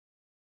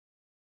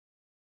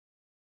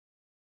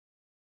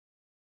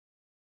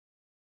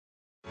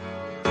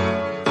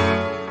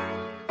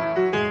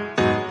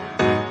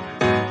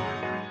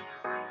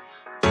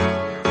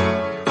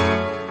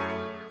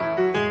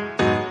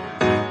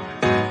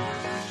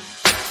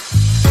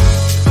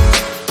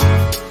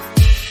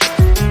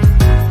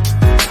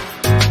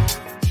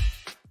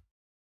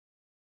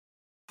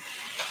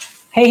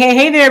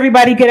Hey there,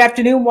 everybody. Good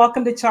afternoon.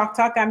 Welcome to Chalk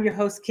Talk. I'm your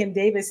host, Kim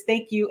Davis.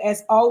 Thank you,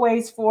 as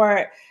always,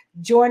 for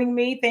joining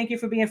me. Thank you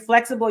for being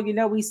flexible. You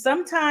know, we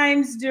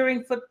sometimes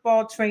during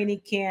football training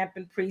camp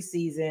and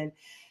preseason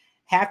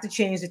have to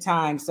change the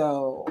time.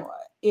 So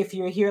if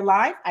you're here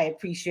live, I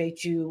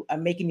appreciate you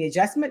making the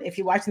adjustment. If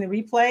you're watching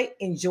the replay,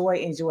 enjoy.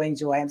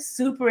 I'm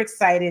super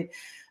excited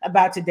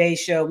about today's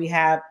show. We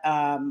have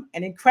an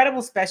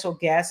incredible special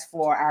guest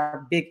for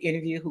our big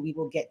interview, who we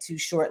will get to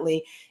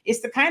shortly.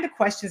 It's the kind of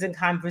questions and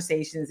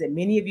conversations that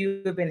many of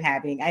you have been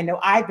having. I know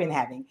I've been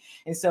having.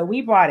 And so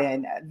we brought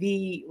in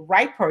the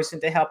right person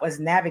to help us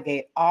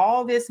navigate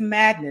all this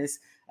madness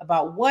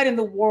about what in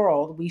the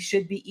world we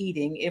should be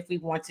eating if we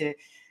want to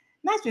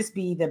not just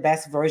be the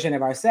best version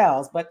of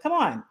ourselves, but come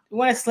on, we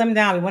want to slim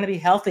down. We want to be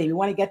healthy. We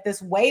want to get this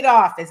weight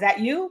off. Is that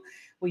you?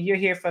 Well, you're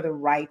here for the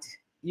right.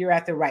 You're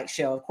at the right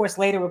show. Of course,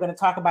 later we're going to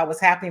talk about what's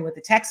happening with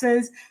the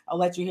Texans. I'll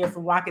let you hear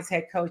from Rockets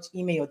head coach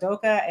Ime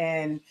Udoka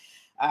and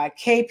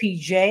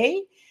KPJ.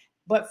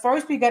 But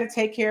first, we got to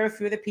take care of a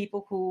few of the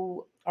people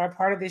who are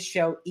part of this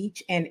show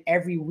each and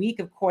every week.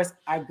 Of course,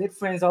 our good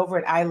friends over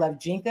at I Love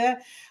Jinka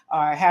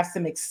have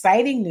some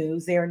exciting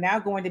news. They are now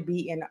going to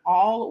be in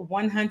all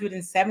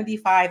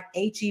 175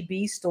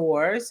 HEB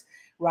stores,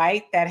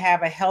 right, that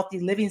have a healthy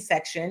living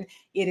section.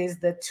 It is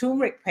the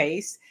turmeric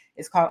paste.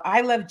 It's called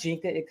I Love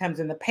Jinka. It comes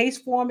in the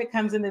paste form. It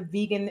comes in the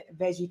vegan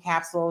veggie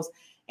capsules,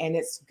 and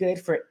it's good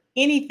for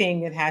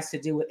anything that has to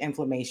do with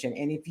inflammation.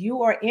 And if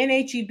you are in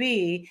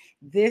HEB,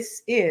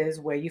 this is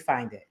where you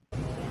find it.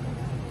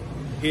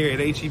 Here at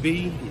HEB,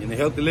 in the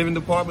Healthy Living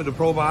Department, the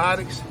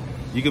probiotics,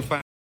 you can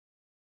find.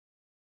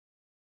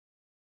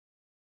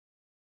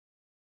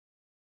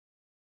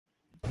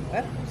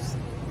 Oops.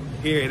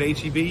 Here at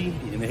HEB,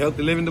 in the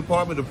Healthy Living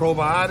Department, the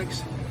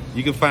probiotics,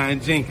 you can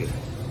find Jinka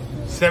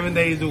 7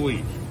 days a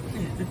week.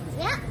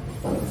 Yeah.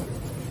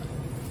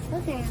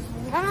 Look at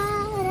a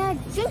lot of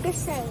Jinka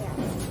sale.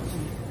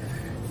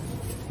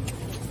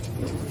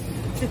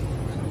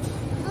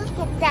 Look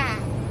at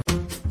that.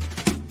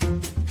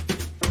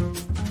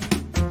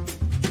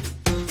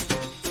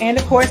 And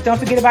of course, don't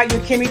forget about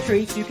your Kimmy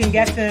treats. You can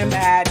get them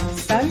at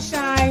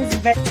Sunshine's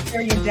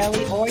Vegetarian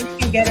Deli, or you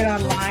can get it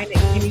online at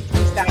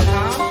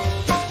kimmytreats.com.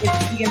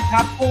 It's vegan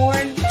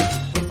popcorn,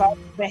 it's all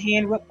the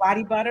hand-whipped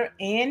body butter,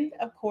 and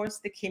of course,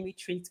 the Kimmy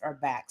treats are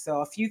back.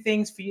 So a few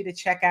things for you to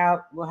check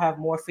out. We'll have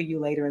more for you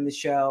later in the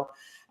show.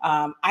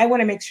 I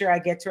want to make sure I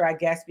get to our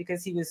guest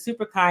because he was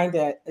super kind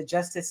to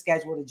adjust his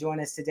schedule to join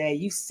us today.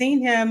 You've seen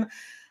him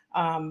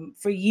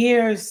for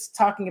years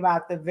talking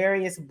about the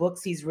various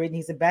books he's written.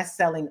 He's a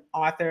best-selling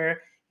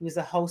author. He was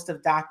a host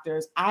of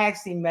Doctors. I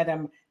actually met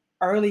him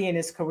early in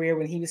his career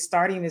when he was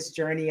starting this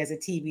journey as a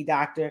TV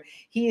doctor.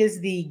 He is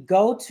the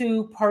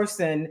go-to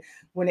person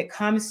when it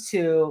comes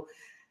to,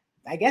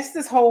 I guess,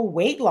 this whole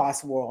weight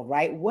loss world,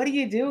 right? What do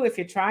you do if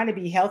you're trying to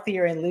be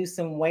healthier and lose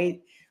some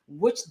weight?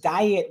 Which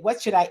diet,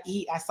 what should I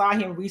eat? I saw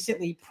him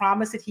recently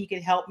promise that he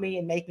could help me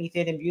and make me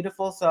fit and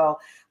beautiful. So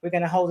we're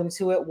going to hold him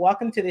to it.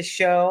 Welcome to the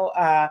show,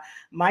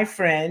 my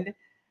friend,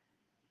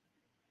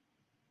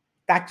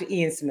 Dr.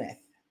 Ian Smith.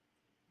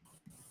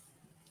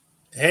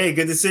 Hey,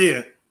 good to see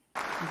you.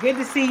 Good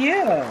to see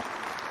you.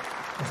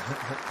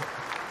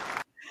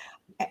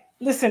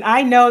 Listen,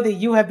 I know that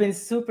you have been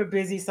super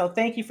busy, so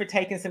thank you for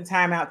taking some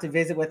time out to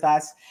visit with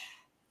us.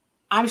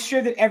 I'm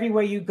sure that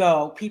everywhere you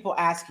go, people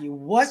ask you,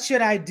 what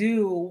should I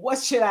do? What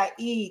should I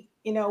eat?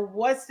 You know,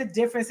 what's the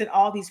difference in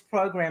all these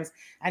programs?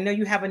 I know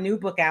you have a new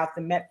book out,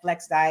 the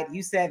MetFlex Diet.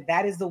 You said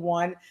that is the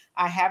one.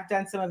 I have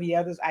done some of the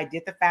others. I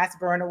did the fast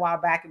burn a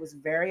while back. It was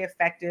very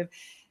effective.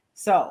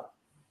 So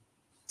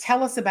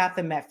tell us about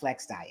the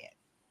MetFlex Diet.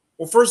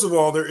 Well, first of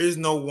all, there is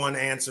no one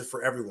answer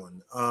for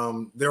everyone.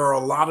 There are a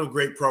lot of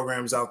great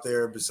programs out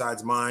there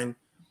besides mine.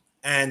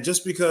 And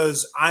just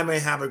because I may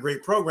have a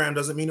great program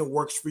doesn't mean it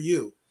works for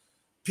you.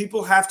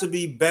 People have to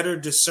be better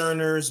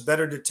discerners,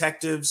 better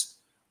detectives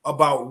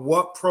about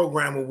what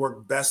program will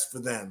work best for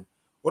them.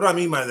 What do I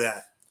mean by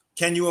that?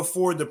 Can you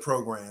afford the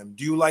program?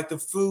 Do you like the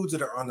foods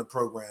that are on the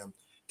program?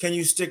 Can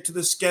you stick to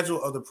the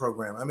schedule of the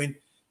program? I mean,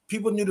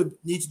 people need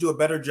to do a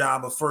better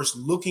job of first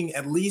looking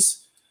at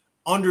least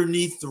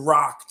underneath the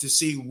rock to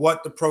see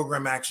what the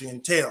program actually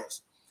entails.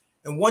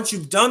 And once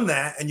you've done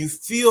that and you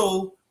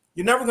feel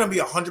you're never going to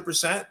be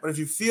 100%, but if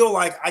you feel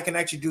like I can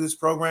actually do this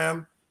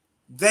program,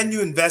 then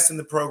you invest in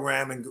the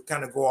program and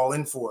kind of go all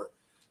in for it.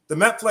 The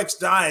MetFlex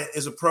Diet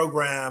is a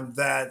program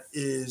that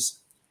is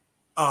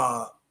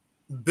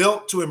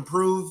built to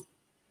improve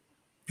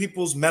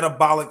people's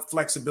metabolic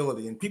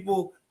flexibility. And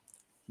people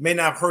may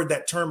not have heard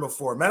that term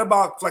before.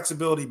 Metabolic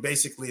flexibility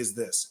basically is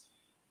this.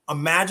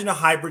 Imagine a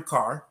hybrid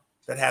car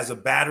that has a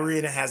battery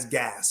and it has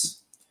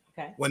gas.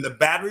 Okay. When the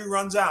battery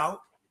runs out,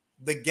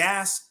 the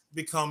gas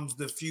becomes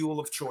the fuel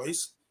of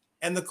choice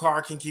and the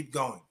car can keep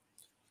going.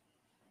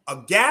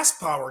 A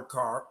gas-powered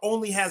car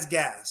only has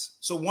gas.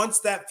 So once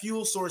that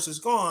fuel source is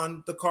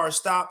gone, the car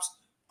stops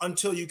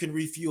until you can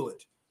refuel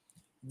it.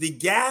 The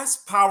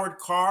gas-powered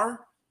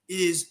car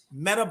is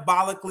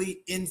metabolically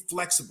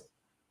inflexible,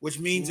 which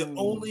means it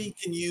only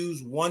can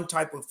use one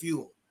type of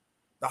fuel.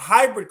 The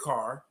hybrid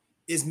car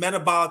is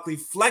metabolically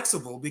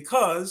flexible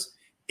because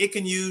it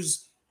can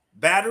use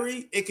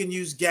battery, it can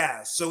use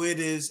gas. So it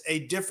is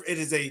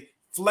a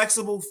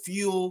flexible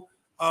fuel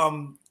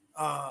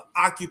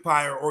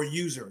occupier or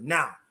user.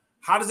 Now,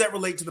 how does that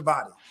relate to the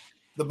body?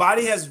 The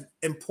body has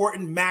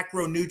important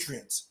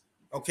macronutrients.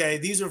 Okay,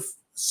 these are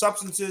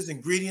substances,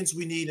 ingredients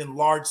we need in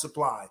large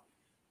supply.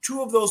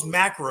 Two of those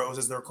macros,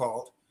 as they're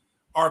called,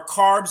 are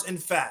carbs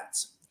and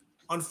fats.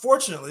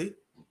 Unfortunately,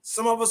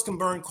 some of us can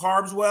burn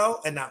carbs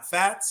well and not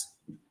fats.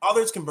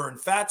 Others can burn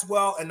fats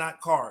well and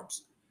not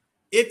carbs.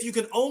 If you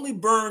can only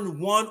burn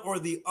one or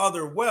the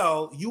other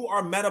well, you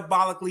are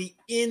metabolically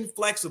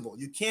inflexible.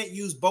 You can't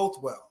use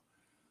both well.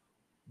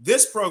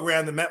 This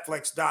program, the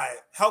MetFlex diet,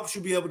 helps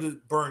you be able to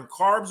burn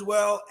carbs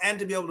well and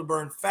to be able to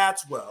burn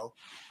fats well.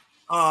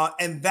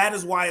 And that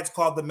is why it's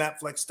called the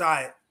MetFlex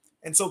diet.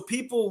 And so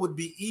people would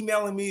be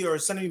emailing me or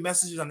sending me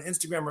messages on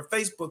Instagram or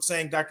Facebook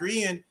saying, Dr.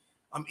 Ian,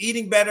 I'm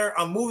eating better,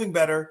 I'm moving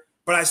better,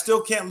 but I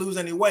still can't lose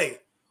any weight.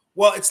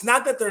 Well, it's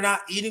not that they're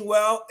not eating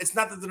well. It's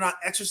not that they're not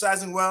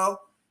exercising well.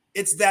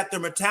 It's that their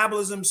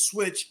metabolism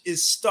switch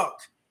is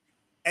stuck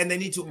and they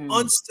need to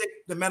unstick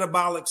the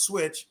metabolic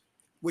switch,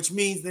 which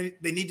means they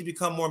need to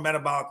become more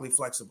metabolically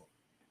flexible.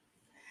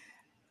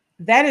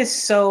 That is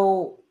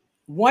so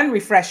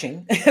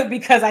refreshing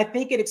because I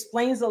think it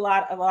explains a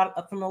lot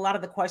from a lot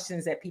of the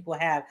questions that people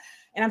have.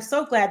 And I'm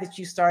so glad that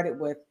you started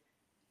with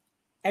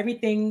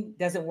everything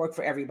doesn't work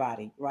for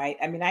everybody, right?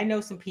 I mean, I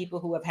know some people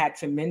who have had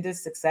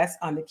tremendous success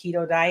on the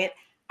keto diet.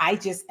 I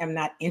just am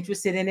not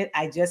interested in it.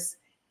 I just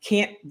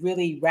can't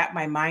really wrap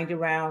my mind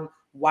around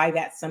why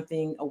that's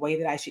a way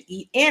that I should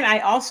eat. And I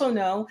also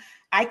know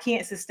I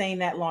can't sustain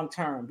that long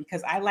term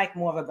because I like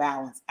more of a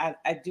balance.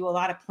 I do a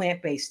lot of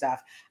plant-based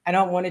stuff. I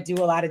don't want to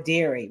do a lot of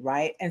dairy,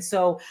 right? And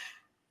so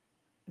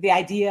the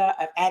idea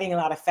of adding a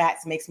lot of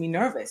fats makes me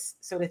nervous.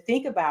 So to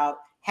think about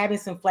having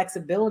some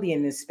flexibility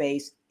in this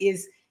space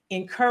is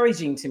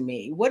encouraging to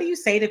me. What do you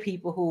say to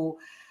people who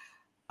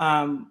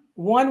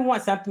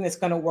want something that's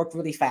going to work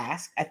really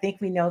fast? I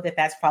think we know that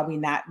that's probably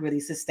not really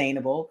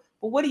sustainable.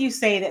 But what do you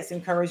say that's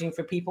encouraging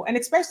for people, and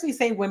especially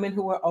say women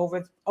who are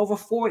over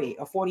 40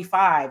 or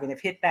 45 and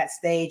have hit that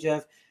stage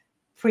of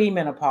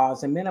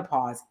premenopause and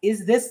menopause?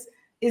 Is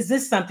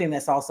this something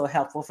that's also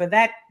helpful for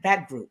that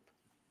group?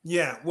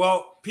 Yeah,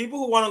 well, people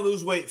who want to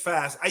lose weight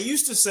fast, I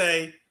used to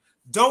say,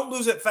 don't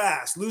lose it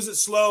fast, lose it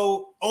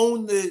slow,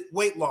 own the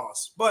weight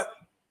loss. But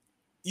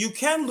you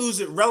can lose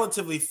it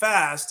relatively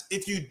fast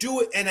if you do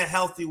it in a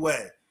healthy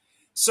way.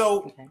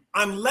 So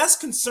I'm less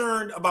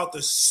concerned about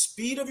the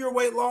speed of your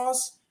weight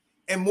loss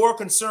and more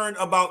concerned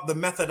about the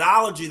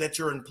methodology that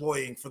you're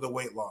employing for the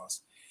weight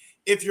loss.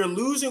 If you're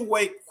losing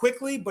weight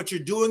quickly, but you're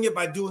doing it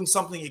by doing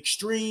something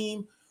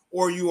extreme,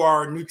 or you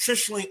are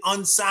nutritionally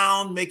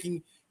unsound,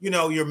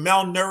 you're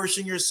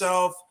malnourishing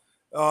yourself,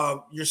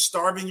 you're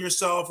starving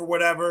yourself or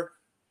whatever,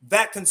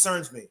 that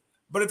concerns me.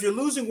 But if you're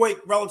losing weight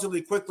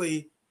relatively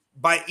quickly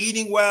by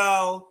eating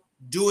well,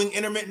 doing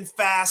intermittent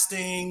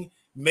fasting,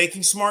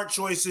 making smart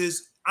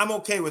choices, I'm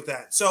okay with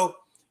that. So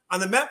on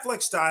the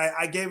MetFlex diet,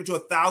 I gave it to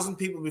 1,000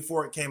 people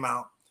before it came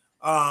out.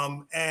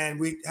 And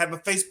we have a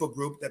Facebook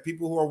group that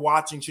people who are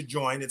watching should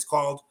join. It's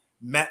called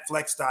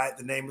MetFlex Diet,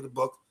 the name of the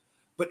book.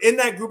 But in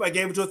that group, I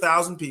gave it to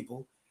 1,000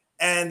 people.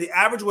 And the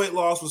average weight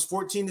loss was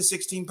 14 to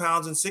 16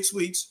 pounds in 6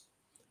 weeks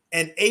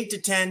and 8 to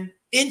 10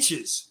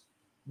 inches,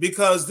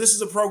 because this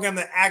is a program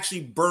that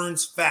actually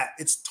burns fat.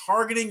 It's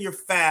targeting your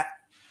fat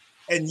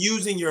and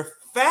using your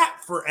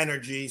fat for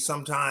energy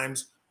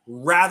sometimes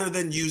rather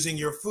than using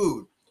your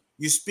food.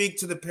 You speak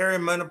to the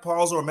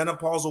perimenopausal or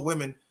menopausal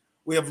women.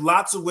 We have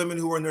lots of women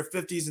who are in their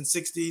 50s and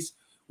 60s.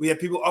 We have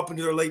people up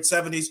into their late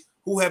 70s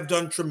who have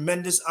done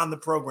tremendous on the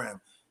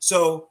program.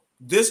 So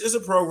this is a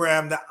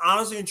program that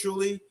honestly and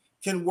truly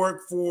can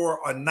work for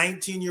a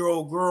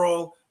 19-year-old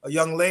girl, a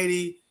young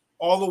lady,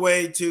 all the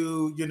way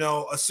to,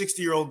 a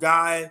 60-year-old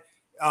guy,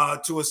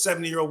 to a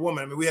 70-year-old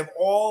woman. I mean, we have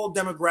all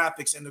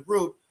demographics in the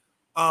group,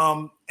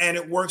 and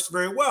it works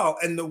very well.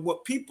 And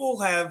what people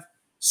have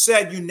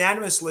said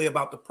unanimously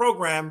about the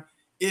program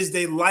is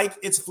they like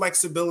its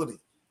flexibility.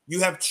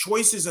 You have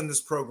choices in this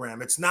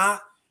program. It's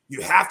not,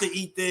 you have to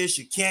eat this,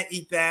 you can't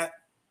eat that.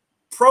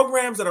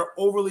 Programs that are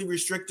overly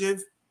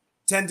restrictive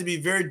tend to be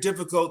very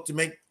difficult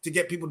to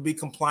get people to be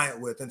compliant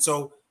with. And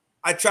so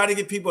I try to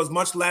give people as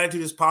much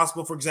latitude as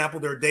possible. For example,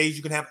 there are days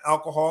you can have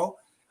alcohol.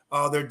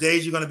 There are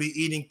days you're going to be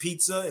eating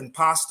pizza and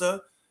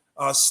pasta,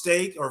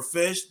 steak or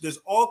fish. There's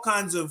all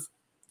kinds of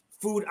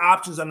food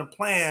options on the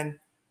plan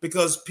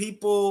because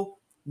people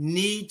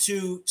need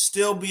to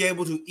still be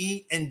able to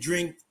eat and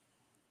drink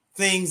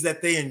things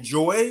that they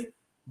enjoy.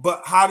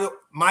 But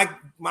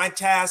my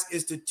task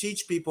is to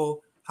teach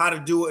people how to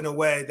do it in a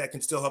way that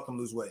can still help them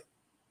lose weight.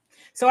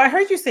 So I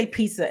heard you say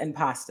pizza and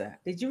pasta.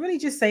 Did you really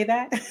just say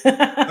that?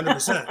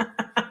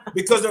 100%.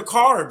 Because they're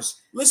carbs.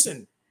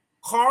 Listen,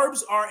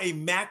 carbs are a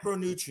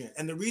macronutrient.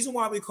 And the reason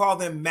why we call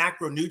them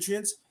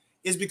macronutrients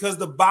is because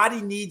the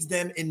body needs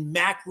them in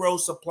macro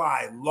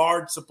supply,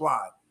 large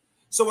supply.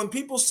 So when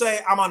people say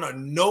I'm on a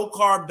no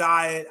carb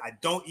diet, I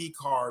don't eat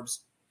carbs,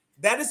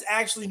 that is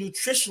actually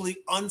nutritionally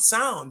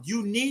unsound.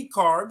 You need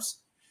carbs,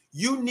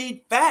 you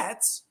need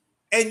fats,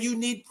 and you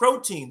need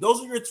protein.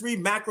 Those are your three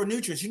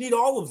macronutrients. You need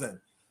all of them.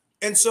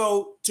 And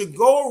so to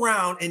go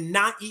around and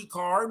not eat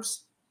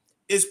carbs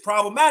is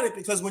problematic,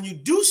 because when you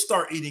do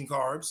start eating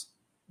carbs,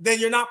 then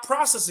you're not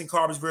processing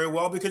carbs very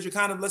well, because you're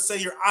kind of, let's say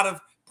you're out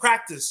of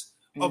practice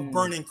of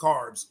burning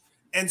carbs.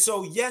 And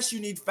so, yes,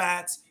 you need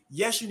fats.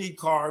 Yes, you need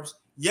carbs.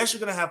 Yes, you're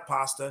going to have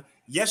pasta.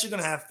 Yes, you're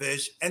going to have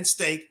fish and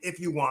steak if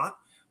you want,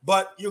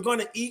 but you're going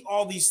to eat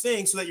all these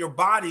things so that your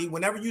body,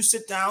 whenever you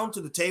sit down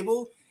to the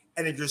table,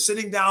 and if you're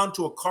sitting down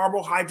to a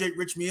carbohydrate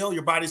rich meal,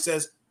 your body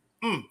says,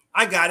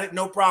 I got it,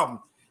 no problem.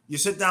 You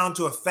sit down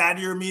to a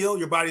fattier meal,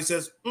 your body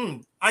says,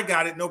 I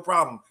got it, no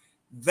problem.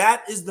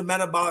 That is the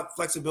metabolic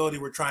flexibility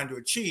we're trying to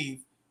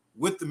achieve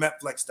with the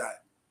MetFlex diet.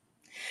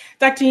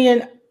 Dr.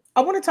 Ian,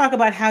 I want to talk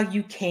about how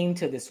you came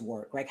to this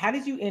work. Like, how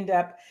did you end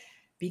up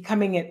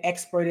becoming an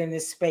expert in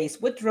this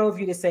space? What drove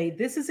you to say,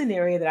 this is an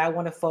area that I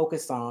want to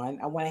focus on,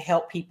 I want to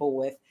help people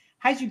with?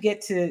 How did you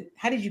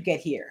get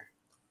here?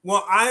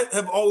 Well, I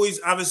have always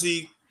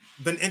obviously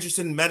been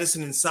interested in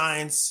medicine and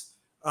science.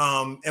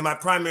 And my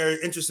primary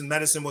interest in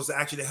medicine was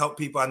actually to help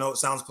people. I know it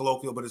sounds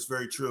colloquial, but it's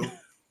very true.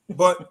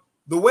 But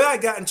the way I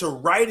got into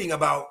writing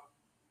about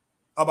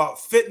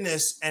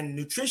fitness and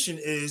nutrition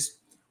is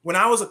when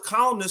I was a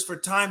columnist for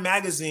Time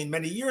magazine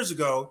many years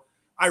ago.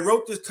 I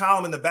wrote this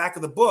column in the back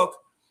of the book,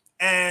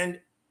 and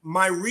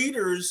my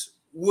readers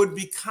would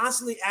be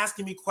constantly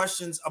asking me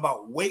questions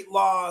about weight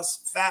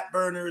loss, fat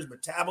burners,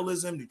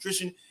 metabolism,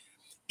 nutrition,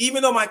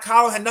 even though my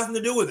column had nothing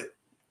to do with it.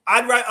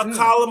 I'd write a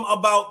column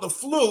about the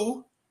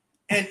flu,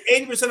 and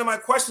 80% of my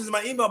questions in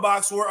my email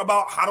box were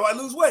about how do I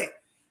lose weight?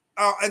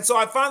 And so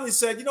I finally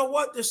said, you know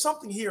what? There's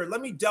something here.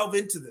 Let me delve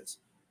into this.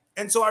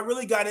 And so I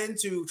really got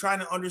into trying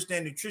to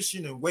understand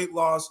nutrition and weight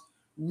loss,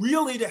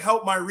 really to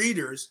help my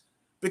readers,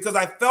 because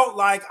I felt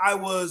like I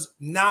was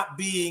not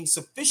being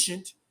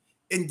sufficient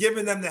in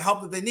giving them the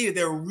help that they needed.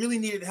 They really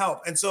needed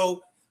help. And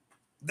so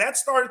that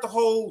started the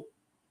whole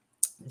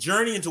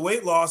journey into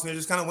weight loss, and it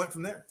just kind of went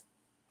from there.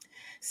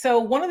 So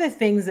one of the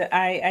things that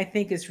I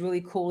think is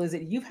really cool is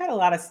that you've had a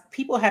lot of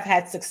people have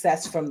had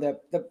success from the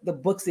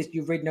books that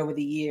you've written over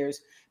the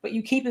years, but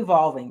you keep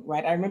evolving,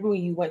 right? I remember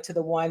when you went to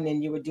the one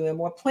and you were doing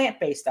more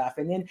plant-based stuff,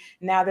 and then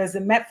now there's the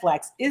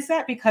MetFlex. Is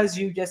that because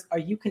are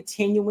you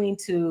continuing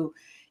to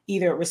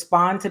either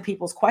respond to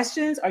people's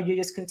questions, or you're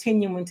just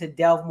continuing to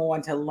delve more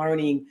into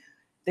learning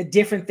the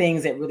different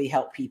things that really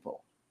help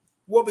people?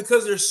 Well,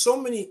 because there's so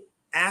many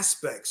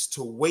aspects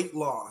to weight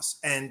loss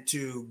and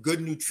to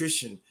good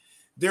nutrition.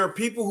 There are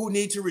people who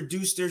need to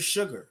reduce their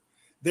sugar.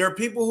 There are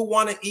people who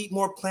want to eat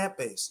more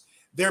plant-based.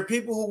 There are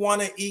people who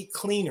want to eat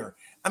cleaner.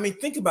 I mean,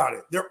 think about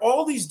it. There are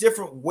all these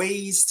different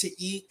ways to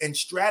eat and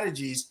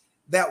strategies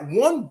that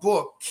one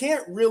book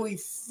can't really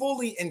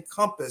fully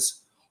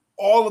encompass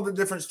all of the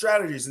different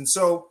strategies. And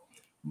so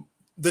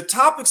the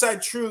topics I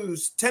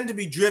choose tend to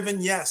be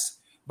driven, yes,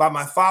 by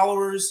my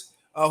followers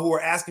who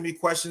are asking me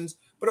questions,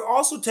 but it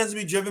also tends to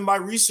be driven by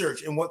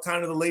research and what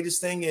kind of the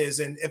latest thing is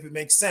and if it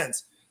makes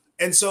sense.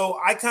 And so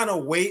I kind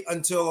of wait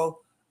until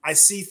I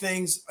see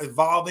things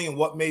evolving and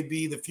what may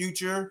be the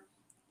future.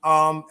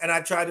 And I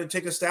try to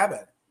take a stab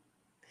at it.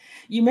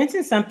 You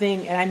mentioned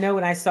something, and I know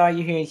when I saw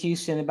you here in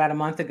Houston about a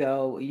month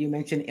ago, you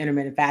mentioned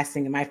intermittent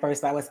fasting. And my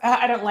first thought was,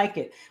 I don't like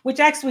it,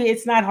 which actually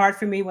it's not hard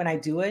for me when I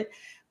do it.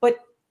 But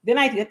then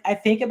I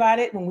think about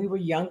it. When we were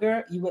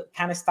younger, you would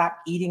kind of stop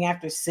eating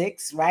after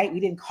 6, right?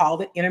 We didn't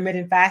call it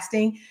intermittent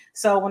fasting.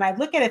 So when I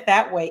look at it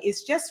that way,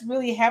 it's just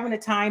really having a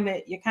time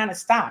that you kind of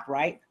stop,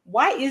 right?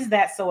 Why is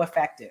that so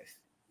effective?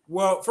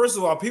 Well, first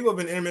of all, people have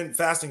been intermittent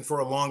fasting for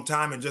a long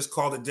time and just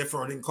called it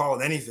different or didn't call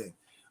it anything.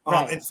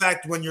 Right. In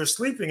fact, when you're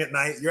sleeping at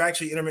night, you're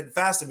actually intermittent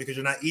fasting because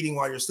you're not eating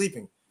while you're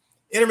sleeping.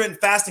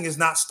 Intermittent fasting is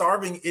not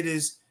starving. It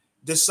is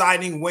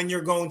deciding when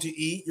you're going to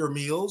eat your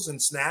meals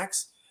and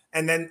snacks,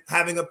 and then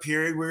having a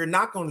period where you're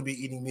not going to be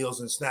eating meals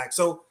and snacks.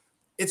 So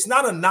it's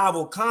not a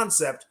novel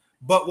concept,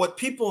 but what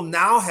people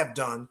now have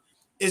done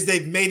is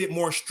they've made it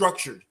more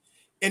structured.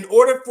 In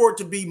order for it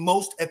to be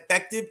most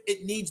effective,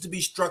 it needs to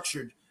be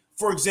structured.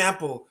 For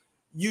example,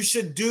 you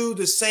should do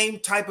the same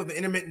type of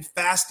intermittent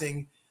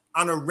fasting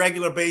on a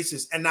regular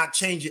basis and not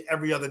change it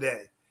every other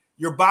day.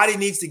 Your body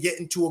needs to get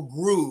into a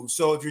groove.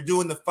 So if you're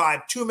doing the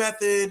 5-2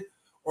 method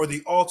or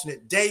the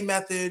alternate day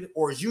method,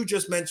 or as you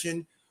just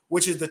mentioned,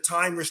 which is the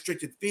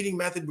time-restricted feeding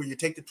method where you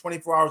take the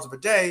 24 hours of a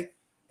day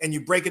and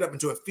you break it up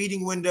into a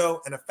feeding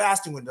window and a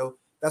fasting window.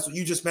 That's what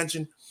you just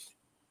mentioned.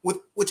 With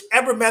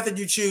whichever method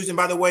you choose, and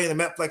by the way, in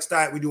the MetFlex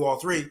diet, we do all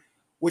three.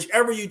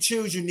 Whichever you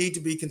choose, you need to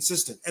be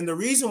consistent. And the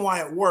reason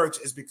why it works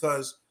is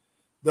because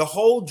the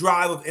whole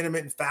drive of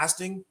intermittent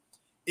fasting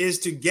is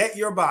to get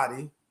your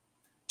body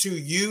to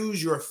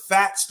use your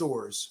fat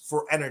stores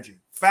for energy.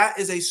 Fat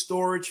is a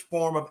storage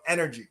form of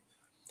energy.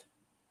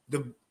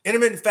 The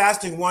intermittent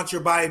fasting wants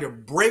your body to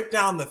break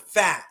down the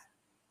fat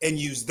and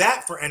use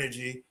that for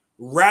energy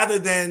rather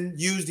than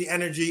use the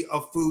energy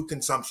of food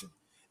consumption.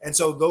 And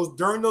so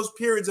during those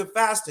periods of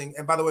fasting,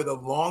 and by the way, the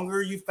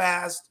longer you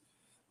fast,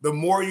 the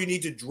more you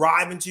need to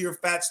drive into your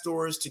fat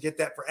stores to get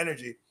that for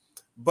energy.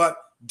 But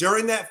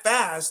during that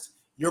fast,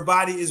 your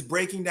body is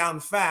breaking down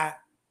fat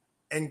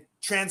and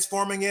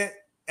transforming it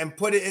and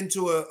put it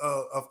into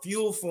a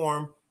fuel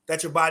form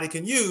that your body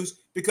can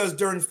use, because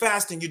during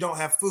fasting, you don't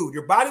have food.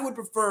 Your body would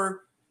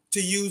prefer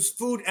to use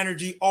food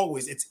energy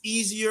always. It's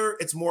easier.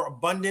 It's more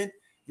abundant.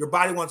 Your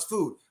body wants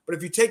food. But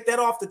if you take that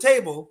off the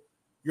table,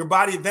 your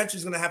body eventually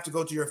is going to have to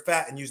go to your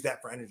fat and use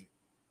that for energy.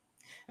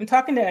 I'm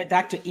talking to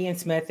Dr. Ian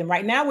Smith, and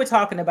right now we're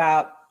talking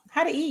about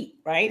how to eat,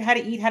 right? How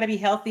to eat, how to be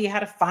healthy, how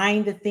to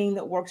find the thing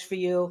that works for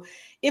you.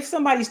 If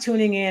somebody's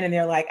tuning in and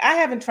they're like, I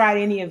haven't tried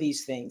any of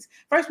these things.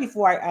 First,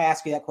 before I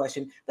ask you that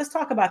question, let's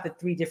talk about the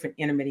 3 different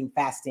intermittent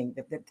fasting,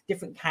 the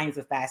different kinds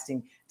of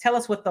fasting. Tell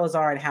us what those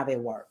are and how they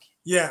work.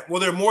 Yeah, well,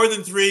 there are more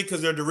than 3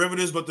 because they're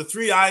derivatives, but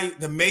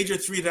the major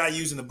 3 that I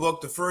use in the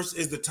book, the first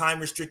is the time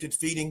restricted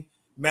feeding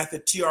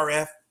method,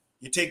 TRF.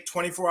 You take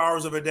 24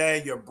 hours of a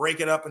day, you break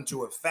it up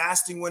into a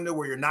fasting window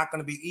where you're not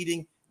going to be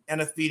eating, and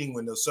a feeding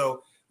window.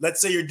 So let's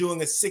say you're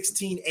doing a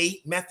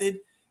 16-8 method.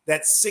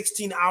 That's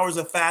 16 hours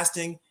of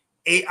fasting,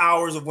 8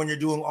 hours of when you're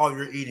doing all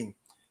your eating.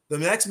 The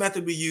next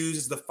method we use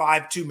is the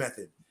 5-2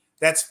 method.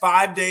 That's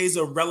 5 days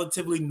of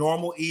relatively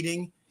normal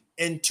eating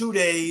and 2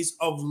 days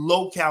of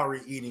low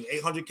calorie eating,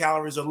 800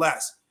 calories or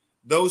less.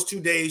 Those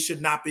 2 days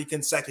should not be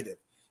consecutive.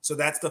 So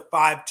that's the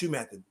 5-2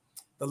 method.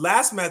 The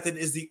last method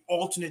is the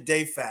alternate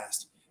day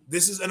fast.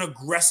 This is an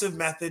aggressive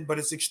method, but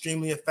it's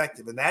extremely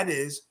effective. And that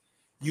is,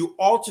 you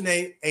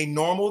alternate a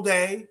normal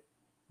day,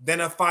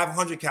 then a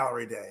 500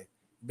 calorie day,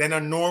 then a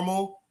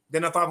normal,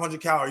 then a 500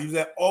 calorie. You do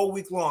that all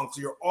week long.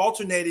 So you're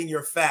alternating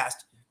your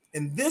fast.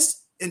 In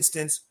this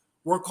instance,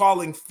 we're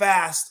calling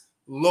fast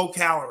low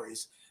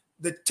calories.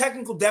 The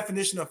technical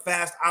definition of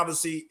fast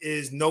obviously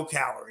is no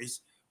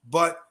calories,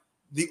 but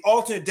the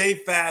alternate day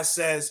fast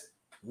says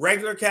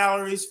regular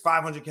calories,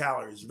 500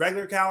 calories,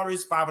 regular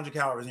calories, 500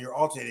 calories, and you're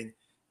alternating.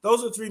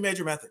 Those are 3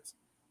 major methods.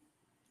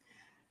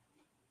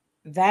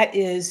 That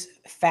is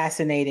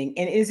fascinating.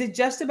 And is it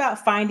just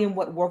about finding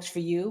what works for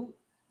you?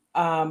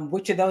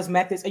 Which of those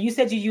methods? You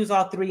said you use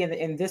all 3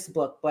 in this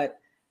book, but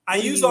I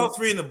use all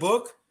 3 in the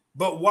book.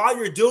 But while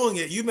you're doing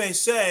it, you may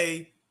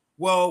say,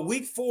 well,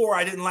 week 4,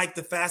 I didn't like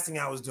the fasting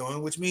I was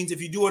doing, which means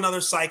if you do another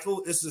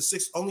cycle, this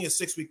is only a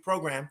 6-week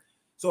program.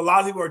 So a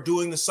lot of people are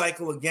doing the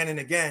cycle again and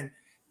again.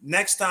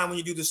 Next time when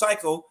you do the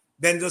cycle,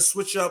 then just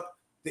switch up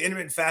the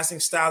intermittent fasting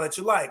style that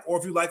you like. Or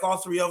if you like all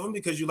 3 of them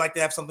because you like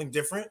to have something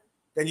different,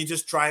 then you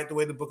just try it the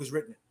way the book is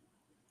written.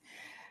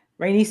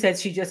 Rainey said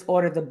she just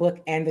ordered the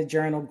book and the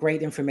journal.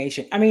 Great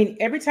information. I mean,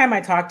 every time I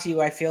talk to you,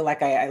 I feel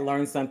like I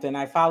learned something.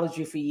 I followed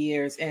you for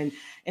years. And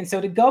so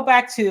to go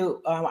back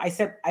to, I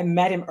said I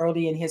met him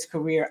early in his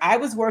career. I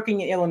was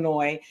working in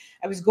Illinois.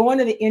 I was going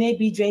to the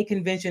NABJ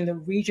convention, the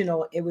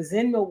regional. It was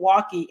in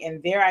Milwaukee.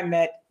 And there I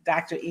met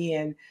Dr.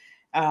 Ian,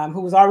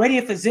 who was already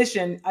a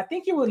physician. I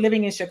think you were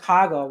living in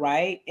Chicago,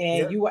 right?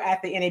 And you were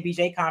at the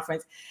NABJ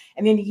conference.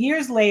 And then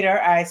years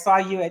later, I saw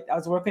you I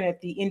was working at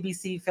the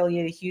NBC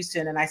affiliate of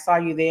Houston, and I saw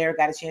you there,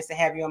 got a chance to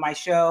have you on my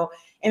show.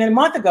 And then a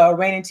month ago, I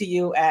ran into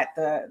you at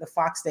the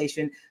Fox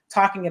station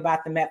talking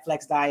about the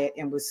Metflex diet,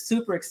 and was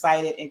super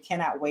excited and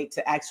cannot wait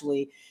to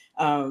actually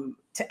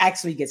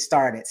get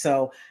started.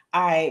 So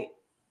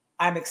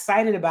I'm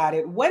excited about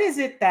it. What is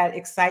it that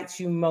excites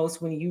you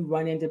most when you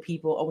run into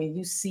people or when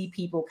you see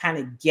people kind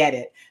of get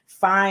it,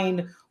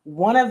 find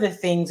one of the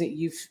things that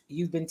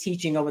you've been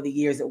teaching over the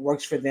years that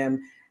works for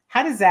them?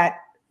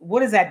 What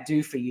does that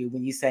do for you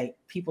when you say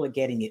people are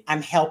getting it?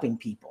 I'm helping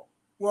people.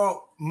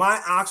 Well,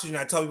 my oxygen,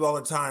 I tell people all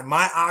the time,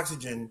 my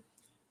oxygen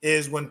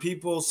is when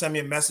people send me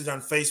a message on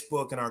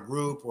Facebook in our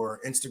group or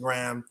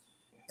Instagram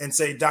and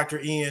say,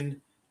 Dr.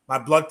 Ian, my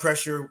blood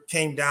pressure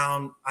came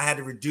down. I had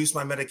to reduce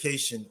my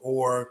medication,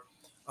 or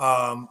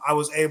I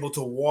was able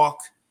to walk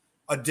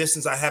a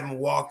distance I haven't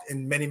walked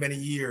in many, many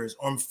years,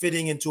 or I'm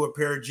fitting into a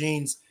pair of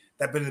jeans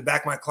that have been in the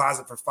back of my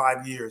closet for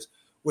 5 years.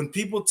 When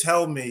people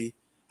tell me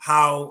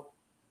how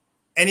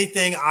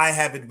anything I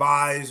have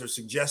advised or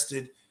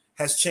suggested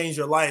has changed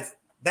their life,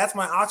 that's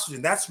my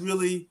oxygen. That's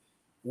really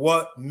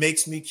what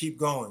makes me keep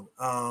going.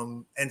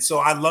 And so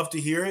I love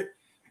to hear it.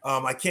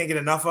 I can't get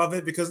enough of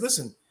it because,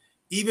 listen,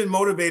 even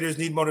motivators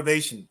need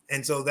motivation.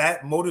 And so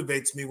that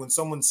motivates me when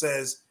someone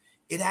says,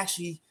 it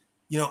actually,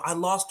 I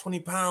lost 20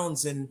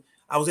 pounds and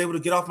I was able to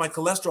get off my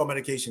cholesterol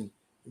medication.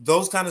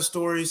 Those kind of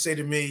stories say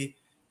to me,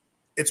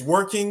 it's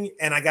working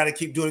and I got to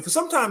keep doing it. Because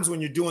sometimes when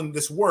you're doing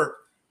this work,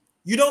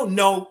 you don't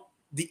know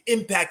the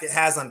impact it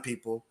has on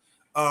people.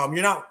 I'm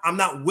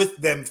not with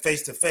them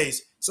face to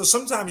face. So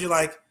sometimes you're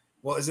like,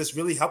 well, is this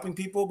really helping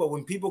people? But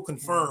when people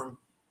confirm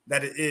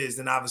that it is,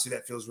 then obviously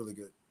that feels really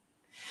good.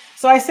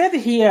 So I said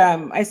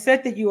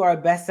that you are a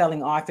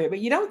best-selling author, but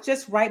you don't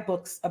just write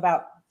books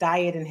about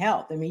diet and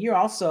health. I mean, you're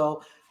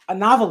also a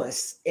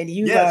novelist, and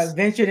you've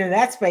ventured in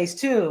that space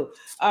too.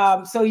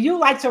 So you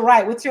like to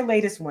write. What's your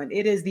latest one?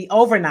 It is The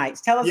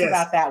Overnights. Tell us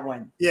about that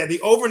one. Yeah, The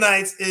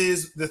Overnights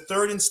is the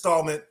 3rd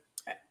installment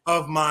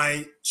of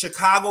my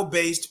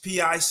Chicago-based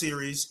PI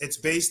series. It's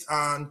based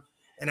on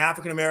an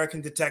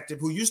African-American detective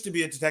who used to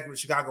be a detective at the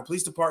Chicago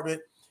Police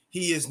Department.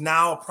 He is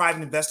now a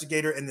private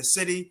investigator in the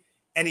city,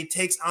 and he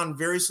takes on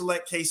very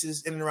select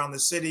cases in and around the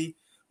city.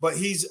 But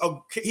he's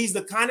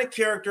the kind of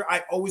character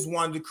I always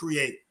wanted to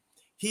create.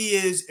 He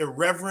is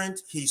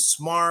irreverent. He's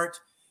smart.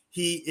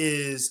 He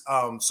is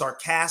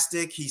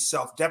sarcastic. He's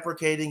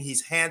self-deprecating.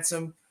 He's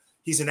handsome.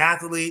 He's an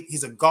athlete.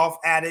 He's a golf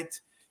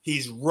addict.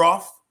 He's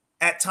rough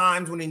at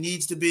times when he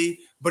needs to be,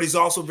 but he's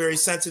also very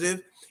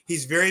sensitive.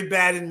 He's very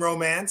bad in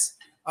romance,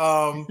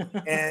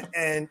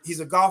 and he's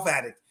a golf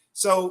addict.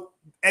 So,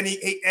 and he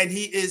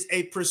is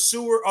a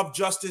pursuer of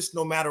justice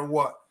no matter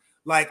what.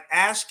 Like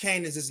Ash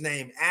Kane is his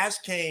name. Ash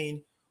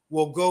Kane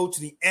will go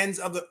to the ends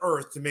of the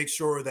earth to make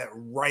sure that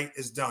right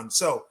is done.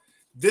 So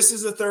this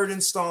is the third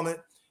installment,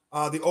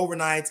 The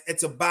Overnights.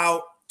 It's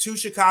about two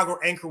Chicago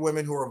anchor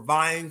women who are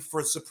vying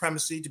for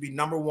supremacy to be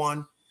number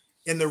one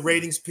in the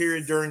ratings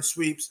period during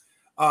sweeps.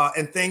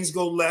 And things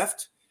go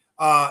left,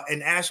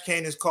 and Ash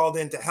Kane is called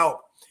in to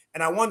help.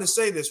 And I wanted to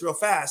say this real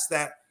fast,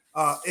 that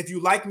if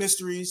you like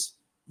mysteries,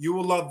 you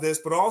will love this.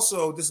 But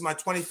also, this is my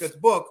 25th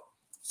book.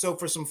 So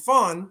for some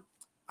fun,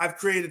 I've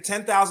created a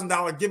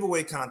 $10,000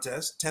 giveaway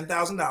contest,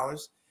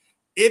 $10,000.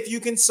 If you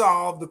can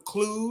solve the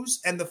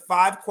clues and the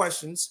 5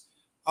 questions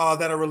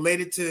that are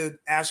related to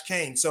Ash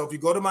Kane. So if you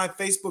go to my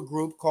Facebook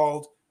group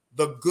called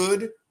The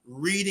Good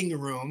Reading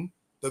Room,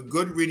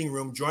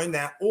 join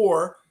that,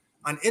 or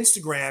on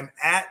Instagram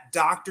at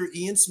Dr.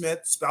 Ian Smith,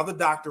 spell the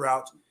doctor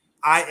out,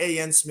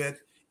 I-A-N Smith.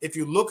 If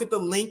you look at the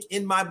link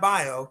in my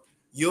bio,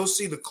 you'll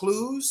see the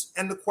clues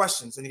and the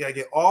questions, and you got to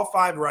get all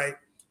 5 right.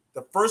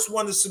 The first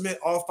one to submit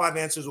all 5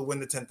 answers will win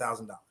the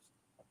 $10,000.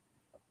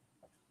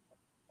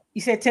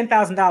 You said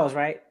 $10,000,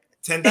 right?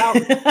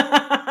 10,000.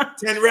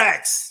 10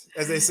 racks,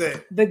 as they say.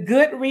 The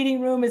Good Reading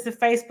Room is the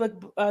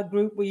Facebook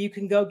group where you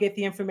can go get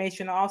the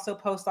information. I'll also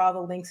post all the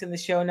links in the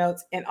show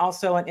notes. And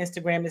also on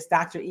Instagram, it's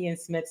Dr. Ian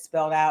Smith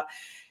spelled out.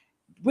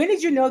 When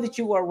did you know that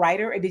you were a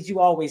writer, or did you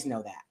always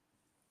know that?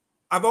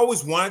 I've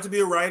always wanted to be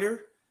a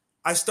writer.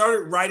 I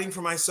started writing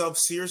for myself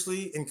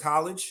seriously in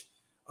college,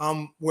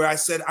 where I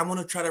said, I want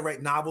to try to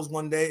write novels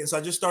one day. And so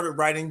I just started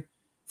writing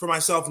for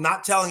myself,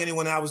 not telling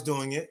anyone I was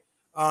doing it.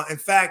 In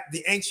fact,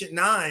 The Ancient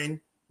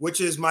Nine,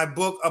 which is my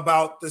book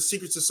about the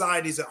secret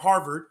societies at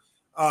Harvard,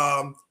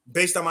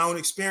 based on my own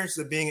experiences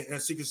of being in a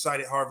secret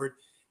society at Harvard.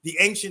 The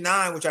Ancient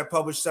Nine, which I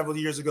published several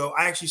years ago,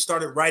 I actually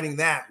started writing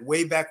that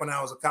way back when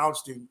I was a college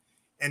student,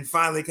 and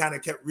finally kind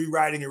of kept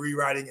rewriting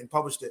and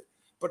published it.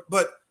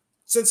 But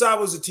since I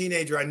was a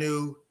teenager, I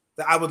knew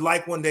that I would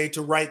like one day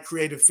to write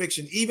creative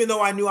fiction, even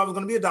though I knew I was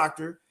going to be a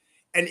doctor.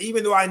 And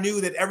even though I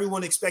knew that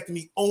everyone expected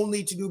me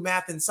only to do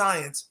math and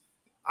science,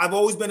 I've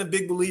always been a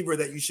big believer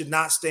that you should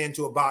not stay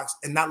into a box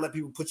and not let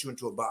people put you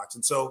into a box.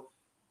 And so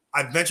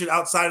I ventured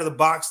outside of the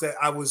box that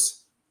I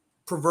was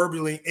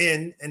proverbially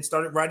in and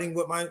started writing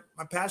what my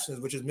passion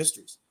is, which is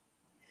mysteries.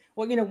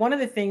 Well, one of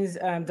the things,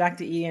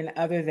 Dr. Ian,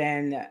 other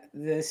than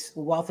this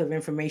wealth of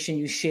information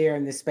you share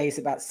in this space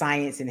about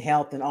science and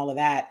health and all of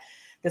that,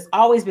 that's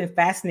always been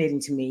fascinating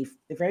to me.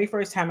 The very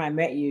first time I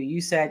met you, you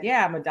said,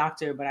 yeah, I'm a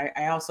doctor, but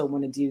I also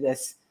want to do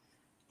this.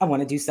 I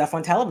want to do stuff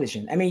on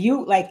television. I mean,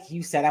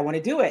 you said, I want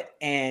to do it,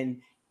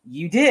 and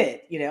you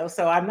did,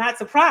 so I'm not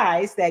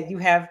surprised that you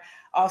have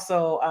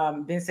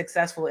also been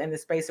successful in the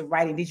space of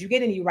writing. Did you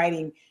get any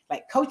writing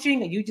like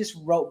coaching, or you just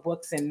wrote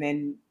books and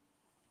then?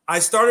 I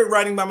started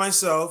writing by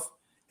myself,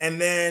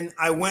 and then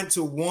I went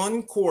to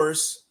one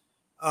course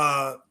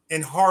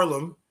in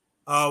Harlem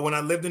when I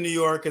lived in New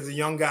York as a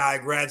young guy,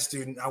 grad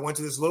student. I went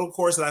to this little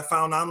course that I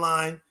found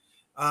online,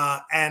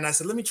 and I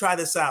said, let me try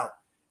this out.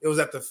 It was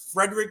at the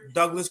Frederick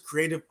Douglass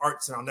Creative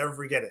Arts Center. I'll never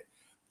forget it.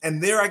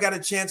 And there I got a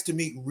chance to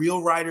meet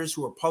real writers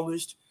who are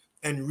published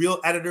and real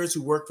editors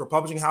who work for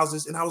publishing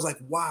houses. And I was like,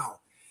 wow,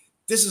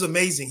 this is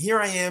amazing. Here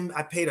I am.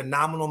 I paid a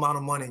nominal amount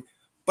of money,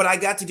 but I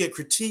got to get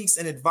critiques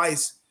and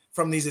advice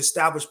from these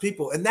established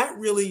people. And that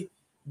really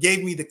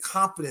gave me the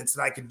confidence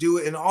that I could do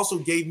it, and also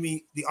gave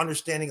me the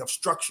understanding of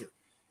structure.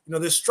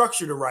 There's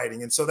structure to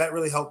writing. And so that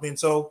really helped me. And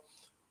so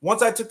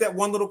once I took that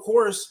one little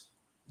course,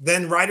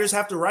 then writers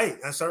have to write.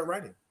 I started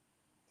writing.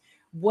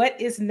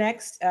 What is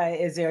next?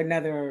 Is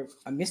there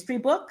a mystery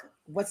book?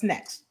 What's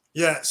next?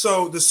 Yeah.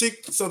 So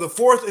the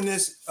fourth in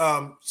this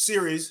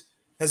series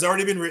has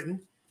already been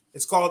written.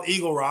 It's called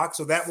Eagle Rock.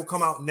 So that will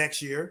come out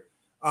next year.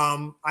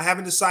 I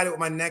haven't decided what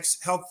my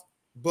next health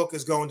book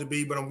is going to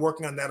be, but I'm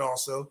working on that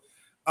also.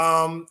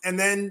 And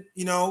then,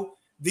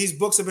 these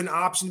books have been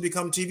optioned to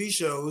become TV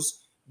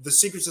shows. The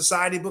Secret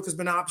Society book has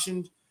been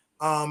optioned.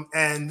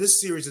 And this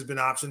series has been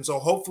optioned. So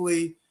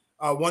hopefully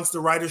once the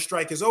writer's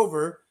strike is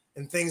over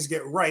and things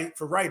get right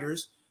for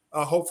writers,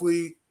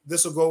 hopefully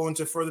this will go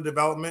into further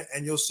development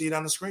and you'll see it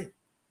on the screen.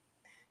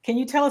 Can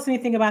you tell us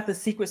anything about the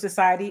Secret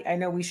Society? I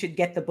know we should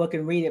get the book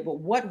and read it, but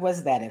what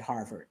was that at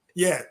Harvard?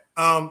 Yeah.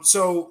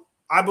 So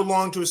I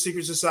belong to a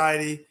secret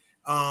society.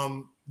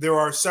 There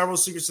are several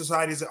secret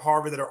societies at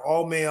Harvard that are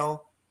all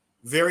male,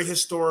 very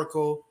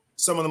historical.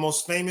 Some of the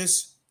most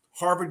famous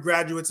Harvard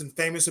graduates and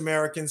famous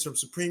Americans, from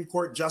Supreme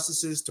Court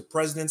justices to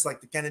presidents like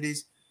the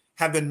Kennedys,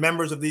 have been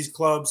members of these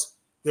clubs.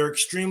 They're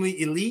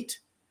extremely elite.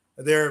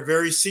 They're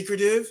very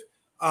secretive.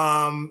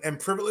 and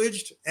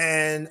privileged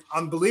and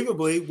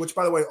unbelievably, which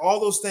by the way, all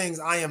those things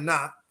I am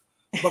not,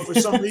 but for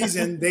some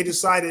reason they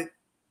decided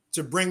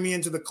to bring me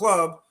into the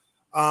club.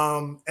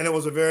 And it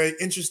was a very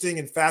interesting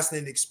and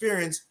fascinating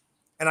experience.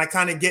 And I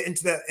kind of get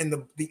into that in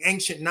the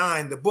Ancient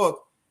Nine, the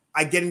book.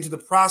 I get into the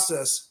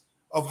process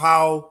of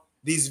how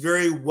these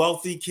very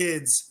wealthy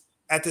kids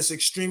at this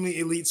extremely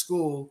elite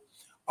school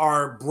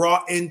are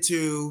brought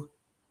into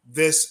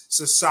this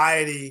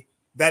society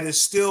that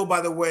is still,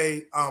 by the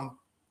way,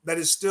 that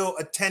is still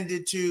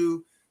attended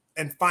to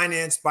and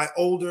financed by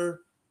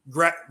older,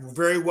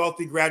 very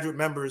wealthy graduate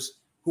members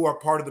who are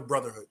part of the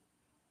Brotherhood.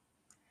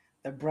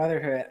 The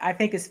Brotherhood. I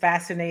think it's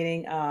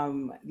fascinating.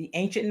 The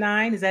Ancient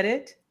Nine, is that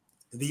it?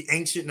 The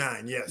Ancient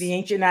Nine, yes. The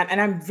Ancient Nine.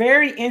 And I'm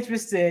very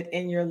interested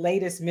in your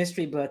latest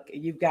mystery book.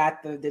 You've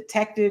got the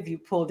detective, you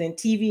pulled in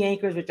TV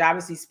anchors, which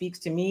obviously speaks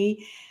to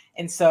me.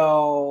 And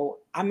so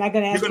I'm not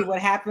going to ask you what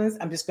happens.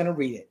 I'm just going to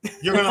read it.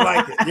 You're going to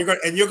like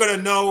it. You're going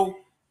to know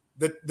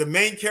the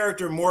main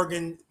character,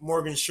 Morgan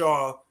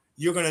Shaw.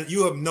 You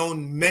have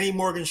known many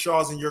Morgan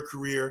Shaws in your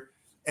career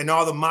and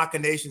all the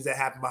machinations that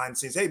happen behind the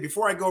scenes. Hey,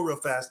 before I go real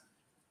fast,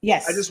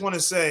 yes, I just want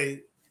to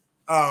say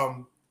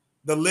the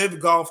Live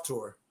Golf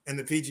Tour and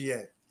the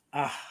PGA.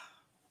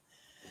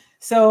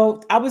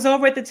 So I was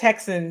over at the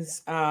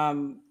Texans,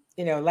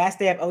 last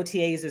day of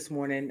OTAs this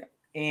morning,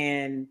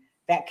 and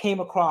that came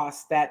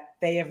across that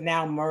they have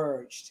now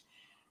merged.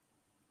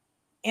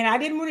 And I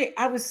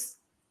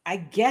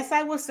guess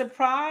I was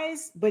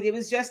surprised, but it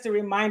was just a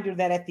reminder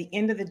that at the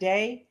end of the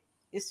day,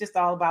 it's just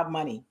all about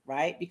money,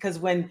 right? Because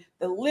when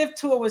the Live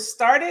Tour was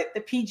started,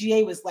 the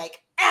PGA was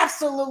like,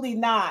 absolutely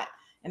not.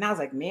 And I was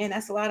like, man,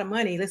 that's a lot of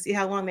money. Let's see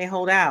how long they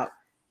hold out.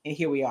 And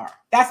here we are.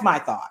 That's my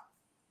thought.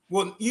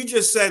 Well, you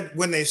just said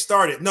when they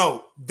started.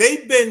 No,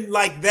 they've been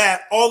like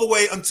that all the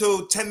way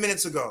until 10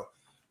 minutes ago.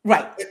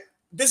 Right.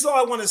 This is all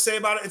I want to say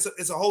about it.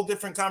 It's a whole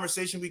different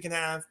conversation we can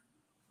have.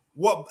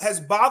 What has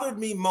bothered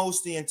me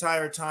most the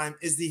entire time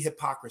is the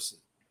hypocrisy.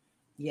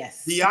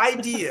 Yes. The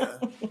idea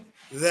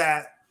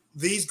that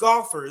these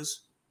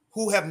golfers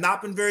who have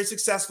not been very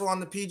successful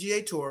on the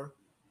PGA Tour,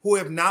 who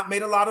have not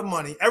made a lot of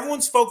money,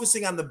 everyone's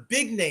focusing on the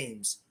big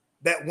names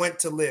that went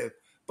to Live.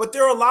 But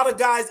there are a lot of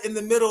guys in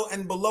the middle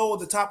and below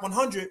the top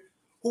 100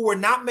 who were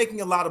not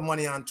making a lot of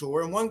money on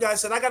tour. And one guy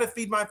said, I got to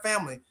feed my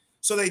family.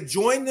 So they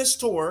joined this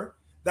tour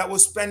that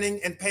was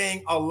spending and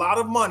paying a lot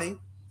of money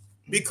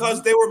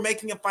because they were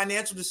making a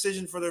financial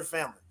decision for their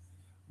family.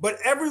 But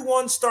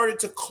everyone started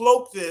to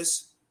cloak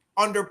this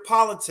under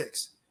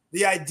politics.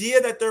 The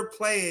idea that they're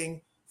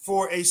playing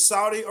for a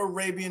Saudi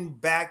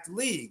Arabian-backed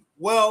league.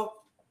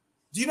 Well,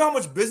 do you know how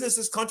much business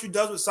this country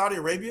does with Saudi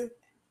Arabia?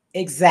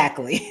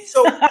 Exactly.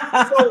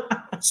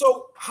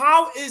 So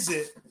how is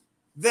it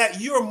that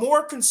you're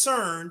more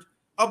concerned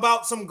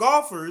about some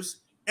golfers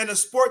in a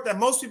sport that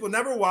most people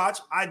never watch?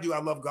 I do. I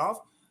love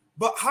golf.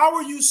 But how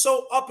are you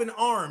so up in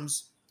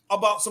arms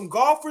about some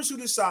golfers who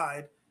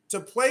decide to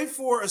play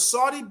for a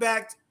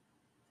Saudi-backed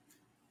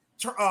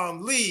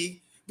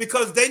league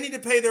because they need to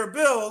pay their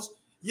bills,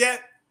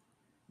 yet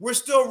we're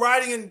still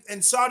riding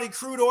in Saudi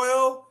crude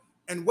oil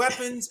and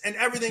weapons and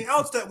everything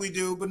else that we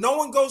do, but no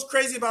one goes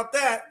crazy about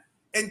that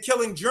and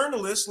killing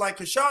journalists like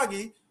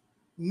Khashoggi.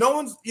 No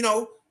one's,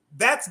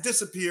 that's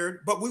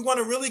disappeared, but we want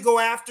to really go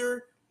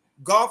after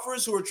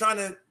golfers who are trying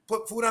to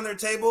put food on their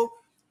table.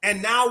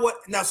 And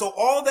so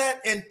all that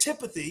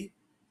antipathy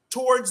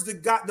towards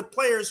the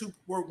players who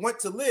went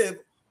to Live,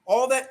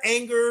 all that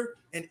anger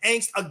and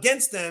angst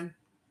against them.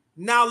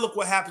 Now look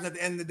what happens at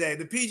the end of the day.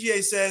 The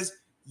PGA says,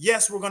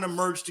 yes, we're going to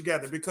merge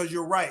together because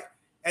you're right.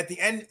 At the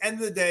end of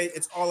the day,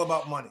 it's all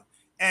about money.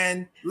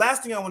 And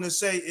last thing I want to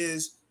say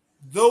is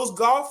those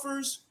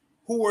golfers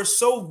who are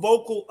so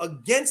vocal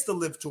against the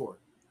Live Tour,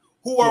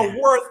 who are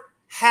worth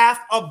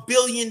 $500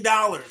 million.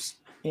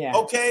 Yeah.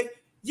 Okay.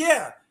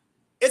 Yeah.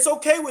 It's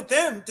okay with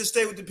them to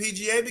stay with the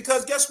PGA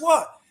because guess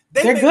what?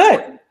 They're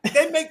good.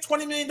 They make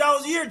 $20 million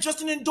a year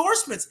just in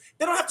endorsements.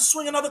 They don't have to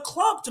swing another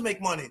club to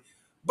make money.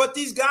 But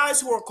these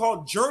guys who are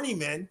called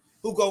journeymen,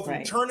 who go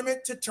from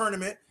tournament to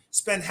tournament,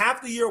 spend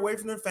half the year away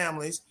from their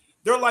families,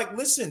 they're like,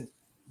 listen,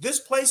 this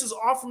place is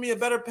offering me a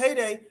better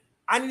payday.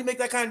 I need to make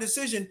that kind of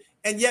decision.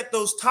 And yet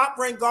those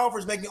top-ranked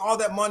golfers making all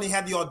that money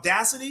have the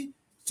audacity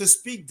to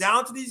speak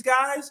down to these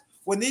guys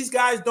when these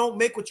guys don't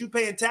make what you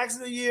pay in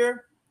taxes a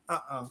year.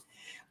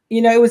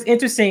 It was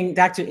interesting,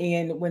 Dr.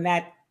 Ian,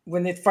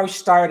 when it first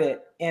started,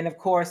 and of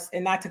course,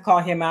 and not to call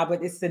him out,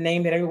 but it's the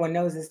name that everyone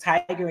knows is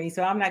Tiger, and he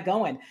said, I'm not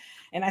going.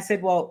 And I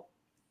said, well,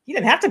 he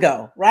didn't have to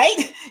go,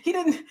 right? He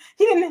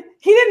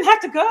didn't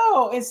have to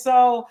go. And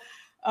so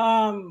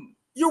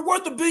you're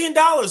worth $1 billion.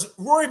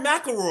 Rory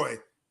McIlroy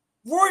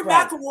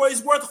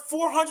is worth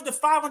 $400 to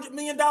 $500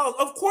 million.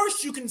 Of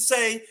course you can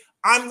say,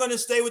 I'm going to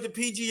stay with the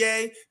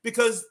PGA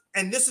because,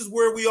 and this is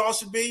where we all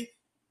should be.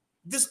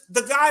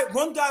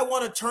 One guy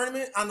won a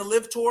tournament on the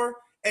Live Tour,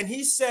 and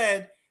he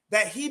said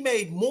that he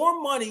made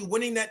more money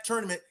winning that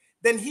tournament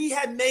than he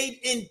had made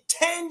in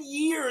 10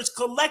 years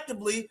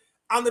collectively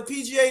on the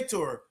PGA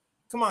Tour.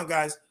 Come on,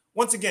 guys.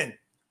 Once again,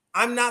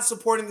 I'm not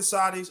supporting the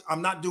Saudis.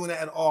 I'm not doing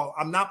that at all.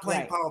 I'm not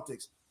playing Right.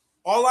 politics.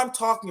 All I'm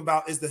talking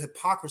about is the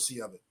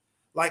hypocrisy of it.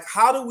 Like,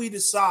 how do we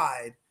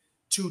decide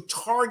to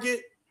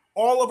target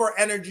all of our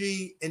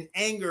energy and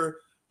anger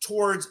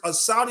towards a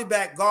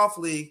Saudi-backed golf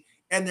league,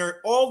 and there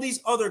are all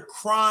these other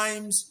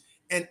crimes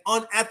and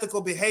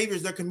unethical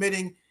behaviors they're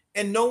committing,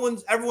 and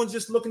everyone's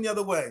just looking the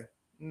other way?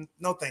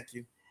 No, thank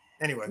you.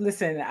 Anyway.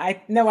 Listen, I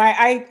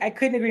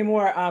couldn't agree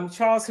more.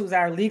 Charles, who's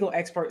our legal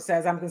expert,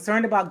 says, I'm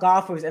concerned about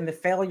golfers and the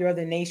failure of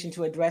the nation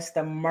to address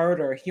the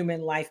murder.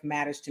 Human life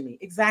matters to me.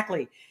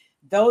 Exactly.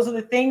 Those are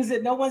the things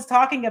that no one's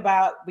talking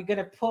about. We're going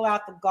to pull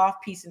out the golf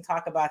piece and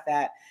talk about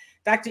that.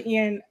 Dr.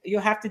 Ian, you'll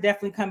have to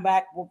definitely come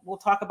back. We'll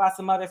talk about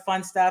some other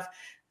fun stuff.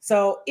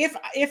 So if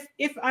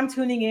I'm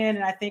tuning in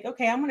and I think,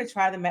 okay, I'm going to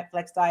try the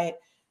Metflex diet,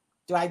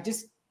 do I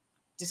just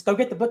go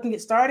get the book and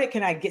get started?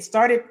 Can I get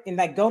started and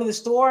like go to the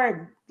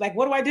store? Like,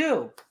 what do I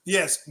do?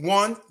 Yes.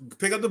 One,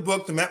 pick up the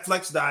book, The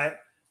Metflex Diet.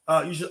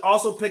 You should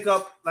also pick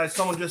up, like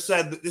someone just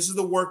said, this is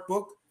the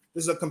workbook.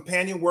 This is a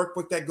companion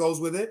workbook that goes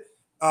with it.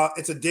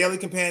 It's a daily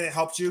companion that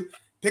helps you.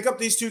 Pick up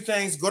these two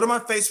things. Go to my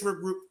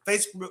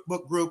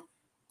Facebook group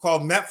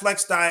called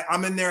Metflex Diet.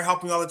 I'm in there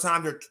helping all the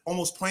time. There are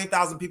almost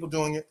 20,000 people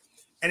doing it.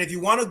 And if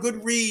you want a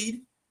good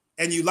read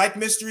and you like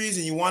mysteries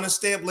and you want to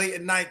stay up late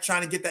at night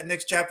trying to get that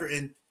next chapter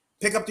in,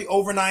 pick up the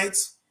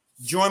overnights,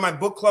 join my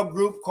book club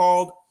group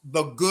called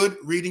The Good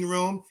Reading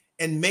Room.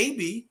 And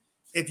maybe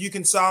if you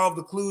can solve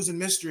the clues and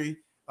mystery,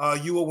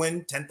 you will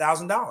win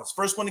 $10,000.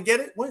 First one to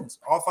get it wins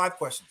all 5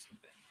 questions.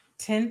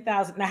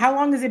 10,000. Now, how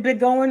long has it been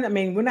going? I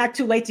mean, we're not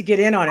too late to get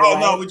in on it. Oh,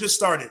 right? no, we just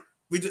started.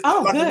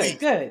 Like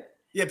good.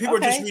 Yeah, people are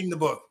just reading the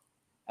book.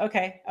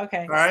 Okay. All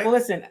right. Well,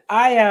 listen,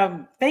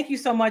 I thank you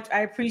so much.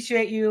 I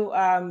appreciate you.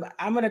 I'm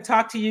going to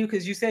talk to you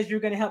because you said you're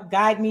going to help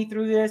guide me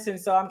through this, and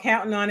so I'm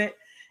counting on it.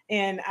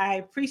 And I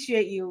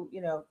appreciate you,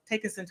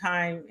 taking some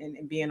time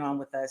and being on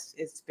with us.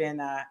 It's been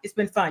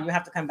fun. You'll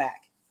have to come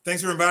back.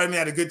 Thanks for inviting me. I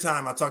had a good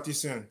time. I'll talk to you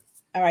soon.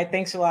 All right.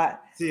 Thanks a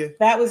lot. See you.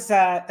 That was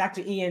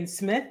Dr. Ian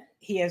Smith.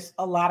 He has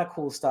a lot of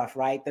cool stuff,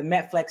 right? The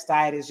Metflex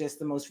diet is just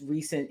the most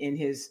recent in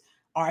his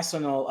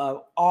arsenal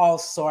of all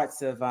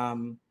sorts of,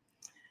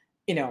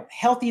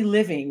 healthy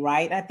living,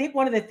 right? I think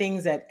one of the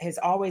things that has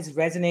always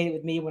resonated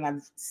with me when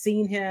I've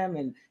seen him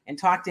and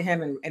talked to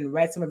him and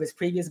read some of his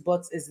previous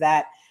books is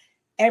that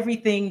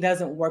everything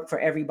doesn't work for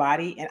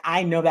everybody. And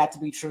I know that to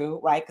be true,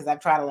 right? Because I've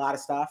tried a lot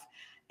of stuff.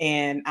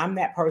 And I'm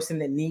that person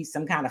that needs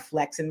some kind of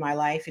flex in my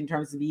life in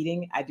terms of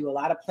eating. I do a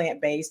lot of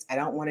plant-based. I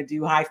don't want to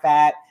do high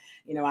fat.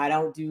 I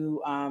don't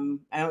do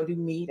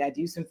meat. I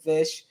do some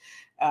fish.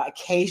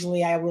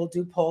 Occasionally I will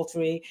do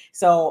poultry.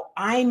 So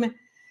I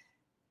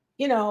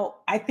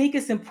think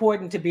it's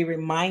important to be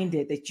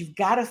reminded that you've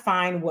got to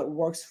find what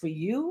works for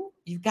you.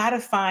 You've got to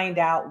find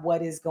out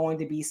what is going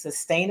to be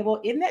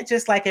sustainable. Isn't that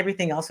just like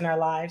everything else in our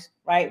lives,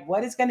 right?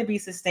 What is going to be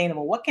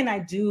sustainable? What can I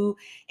do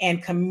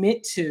and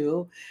commit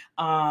to?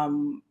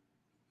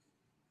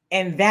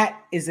 And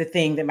that is a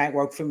thing that might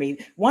work for me.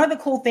 One of the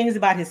cool things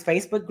about his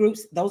Facebook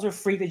groups, those are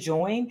free to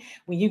join.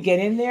 When you get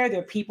in there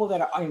are people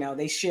that are,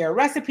 they share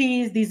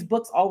recipes. These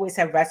books always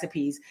have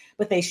recipes,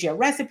 but they share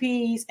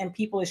recipes and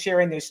people are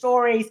sharing their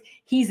stories.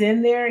 He's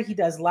in there. He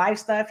does live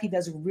stuff. He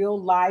does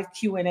real live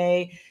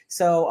Q&A.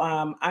 So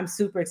I'm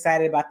super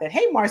excited about that.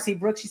 Hey, Marcy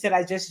Brooks, she said,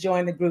 I just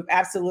joined the group.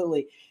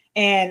 Absolutely.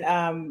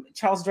 And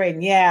Charles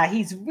Drayton, yeah,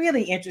 he's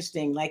really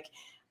interesting. Like,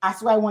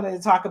 that's why I wanted to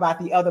talk about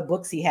the other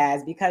books he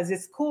has, because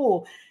it's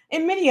cool.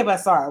 And many of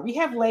us are. We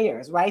have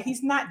layers, right?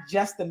 He's not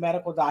just the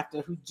medical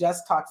doctor who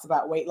just talks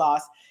about weight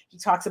loss. He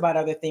talks about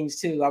other things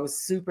too. I was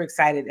super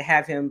excited to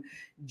have him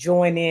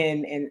join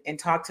in and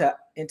talk to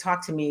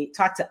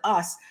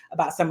us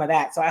about some of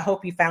that. So I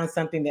hope you found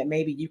something that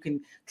maybe you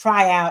can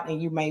try out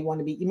and you may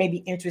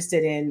be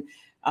interested in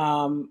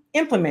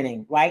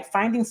implementing, right?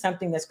 Finding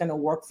something that's going to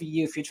work for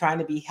you if you're trying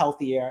to be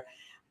healthier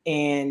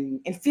and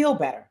feel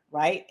better,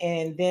 right?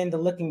 And then the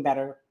looking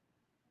better,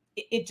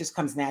 it just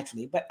comes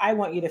naturally. But I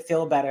want you to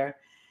feel better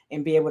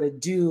and be able to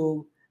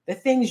do the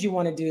things you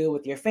want to do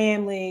with your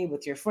family,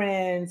 with your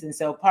friends. And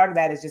so part of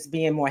that is just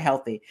being more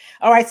healthy.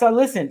 All right. So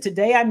listen,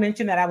 today I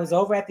mentioned that I was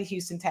over at the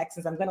Houston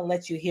Texans. I'm going to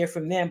let you hear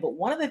from them. But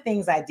one of the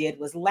things I did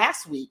was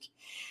last week,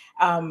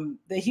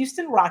 the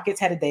Houston Rockets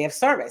had a day of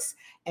service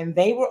and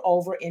they were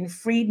over in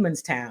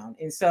Freedmanstown.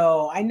 And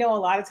so I know a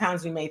lot of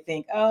times we may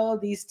think, oh,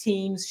 these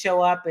teams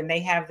show up and they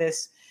have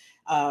this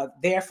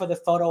there for the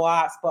photo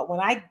ops. But when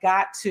I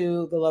got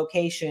to the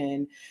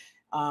location,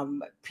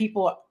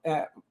 people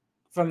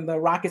from the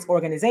Rockets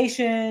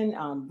organization,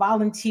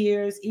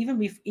 volunteers,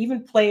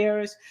 even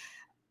players,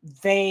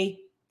 they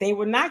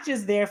were not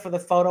just there for the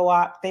photo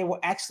op, they were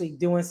actually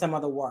doing some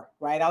of the work,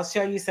 right? I'll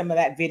show you some of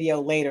that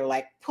video later,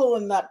 like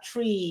pulling up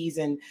trees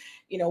and,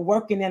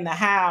 working in the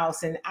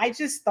house. And I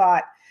just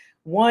thought,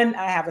 one,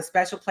 I have a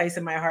special place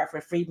in my heart for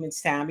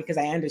Freedmanstown because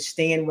I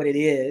understand what it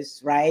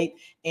is, right?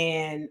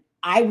 And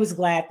I was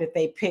glad that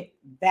they picked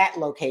that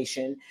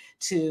location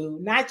to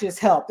not just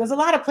help. There's a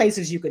lot of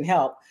places you can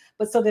help,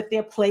 but so that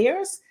their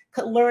players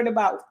could learn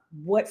about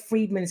what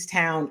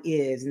Freedmanstown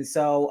is. And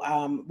so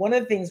one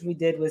of the things we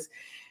did was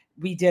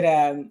we did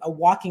a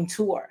walking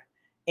tour.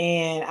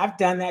 And I've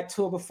done that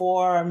tour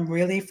before. I'm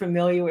really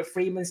familiar with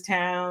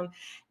Freedmanstown.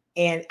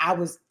 And it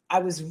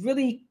was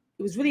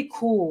really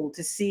cool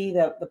to see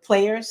the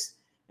players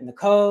and the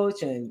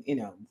coach and,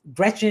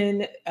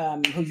 Gretchen,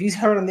 who you've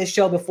heard on this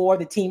show before,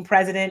 the team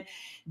president,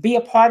 be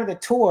a part of the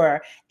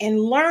tour and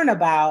learn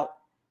about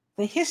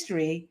the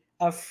history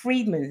of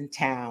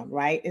Freedmanstown,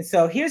 right? And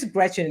so here's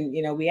Gretchen.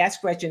 We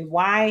asked Gretchen,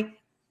 why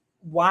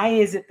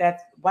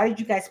did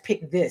you guys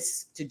pick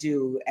this to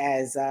do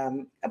as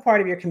a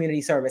part of your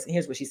community service? And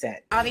here's what she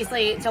said.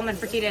 Obviously, Tillman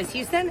Fertitta is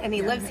Houston, and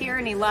he lives here,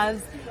 and he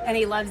loves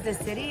this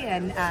city,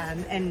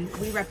 and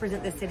we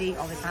represent the city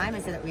all the time.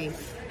 I said that we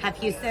have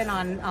Houston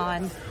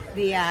on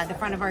the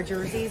front of our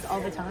jerseys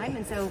all the time,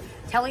 and so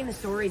telling the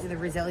stories of the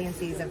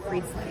resiliencies of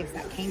freed slaves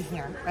that came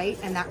here, right,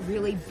 and that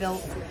really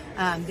built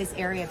this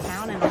area of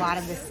town and a lot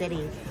of the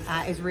city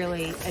is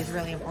really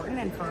important,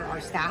 and for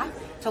our staff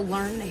to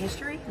learn the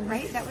history,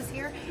 right, that was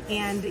here,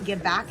 and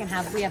give back, and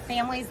we have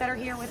families that are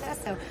here with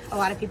us, so a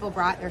lot of people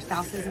brought their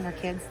spouses and their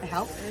kids to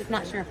help.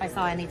 Not sure if I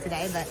saw any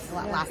today, but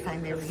last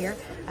time they were here.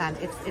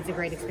 It's a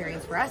great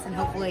experience for us, and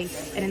hopefully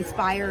it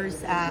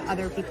inspires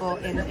other people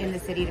in the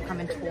city to come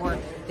and tour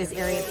this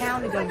area of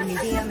town, to go to the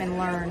museum and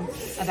learn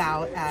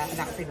about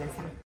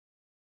Freedmanstown.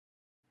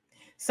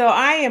 So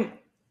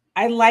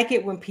I like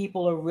it when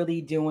people are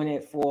really doing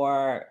it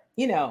for,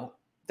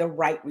 the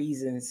right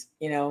reasons.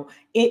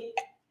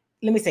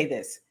 Let me say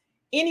this: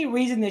 any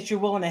reason that you're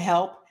willing to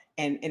help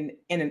and in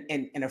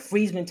a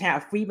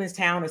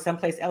Freedmanstown or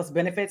someplace else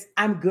benefits,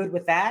 I'm good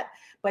with that.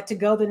 But to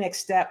go the next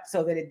step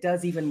so that it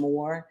does even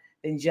more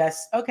than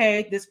just,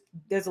 okay,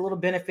 there's a little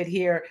benefit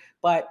here,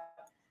 but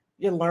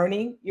you're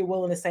learning, you're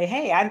willing to say,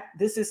 hey,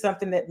 this is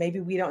something that maybe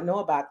we don't know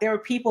about. There are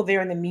people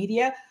there in the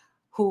media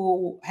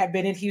who have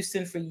been in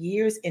Houston for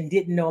years and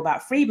didn't know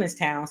about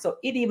Freedmanstown. So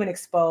it even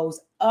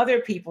exposed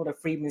other people to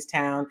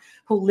Freedmanstown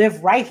who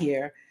live right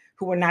here,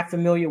 who were not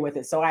familiar with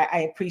it. So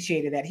I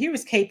appreciated that. Here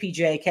is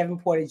KPJ, Kevin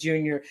Porter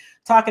Jr.,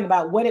 talking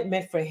about what it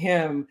meant for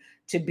him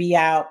to be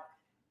out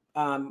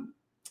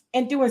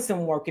and doing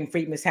some work in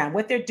Freedmanstown.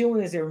 What they're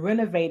doing is they're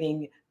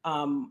renovating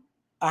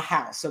a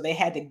house. So they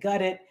had to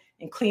gut it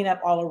and clean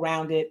up all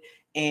around it.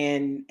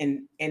 And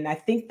I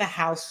think the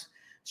house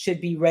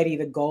should be ready.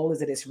 The goal is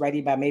that it's ready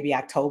by maybe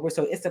October.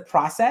 So it's a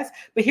process.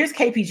 But here's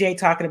KPJ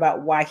talking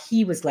about why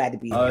he was glad to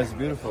be here. It's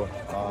beautiful.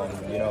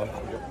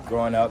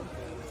 Growing up,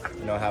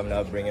 having an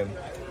upbringing,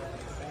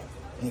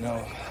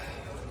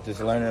 just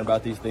learning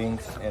about these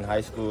things in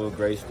high school,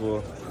 grade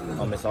school.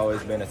 It's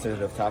always been a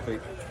sensitive topic,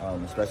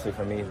 especially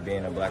for me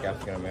being a Black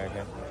African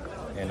American.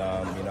 And,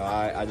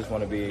 I just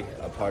want to be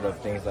a part of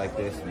things like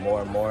this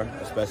more and more,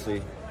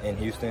 especially in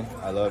Houston.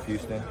 I love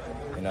Houston,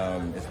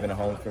 and it's been a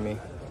home for me.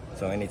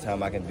 So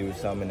anytime I can do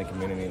something in the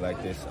community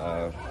like this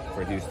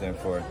for Houston,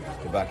 for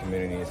the Black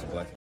community, it's a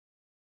blessing.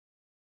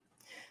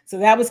 So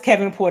that was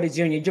Kevin Porter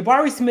Jr.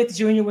 Jabari Smith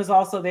Jr. was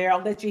also there.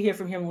 I'll let you hear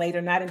from him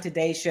later, not in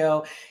today's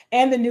show.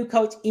 And the new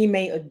coach,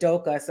 Ime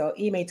Udoka. So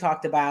Ime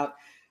talked about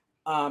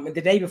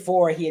the day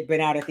before he had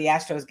been out at the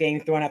Astros game,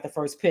 throwing out the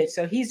first pitch.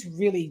 So he's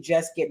really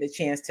just getting a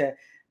chance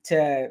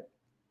to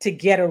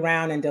get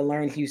around and to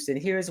learn Houston.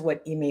 Here's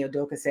what Ime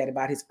Udoka said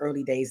about his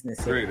early days in the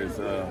city. Great. It's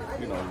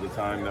the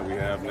time that we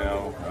have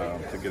now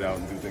to get out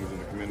and do things in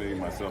the community,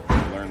 myself to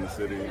learn the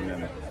city, and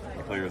then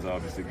the players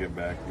obviously get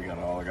back. We got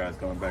all the guys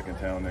coming back in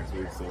town next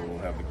week, so we'll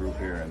have the group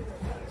here and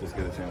just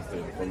get a chance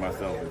to, for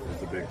myself,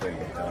 it's a big thing.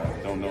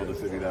 Don't know the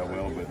city that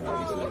well, but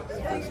obviously it's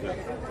the first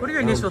step. What are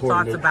your initial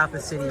thoughts about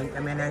the city?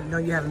 I mean, I know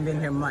you haven't been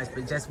here much,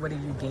 but just what do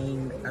you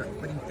gain?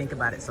 What do you think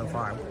about it so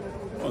far?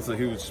 Well, it's a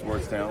huge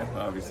sports town.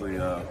 Obviously,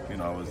 I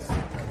was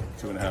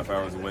 2.5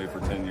 hours away for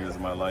 10 years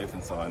of my life,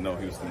 and so I know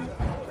Houston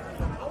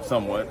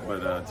somewhat,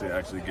 but to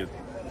actually get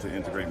to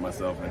integrate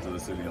myself into the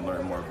city and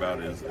learn more about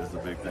it is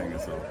a big thing.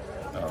 And so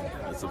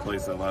it's a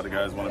place that a lot of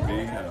guys want to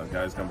be.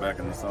 Guys come back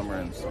in the summer,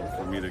 and so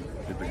for me to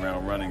hit the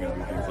ground running and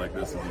do things like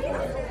this is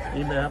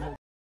important.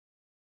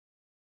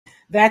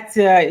 That's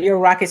your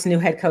Rockets' new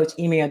head coach,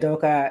 Ime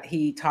Udoka.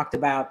 He talked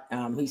about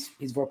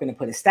he's working to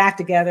put his staff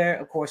together.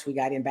 Of course, we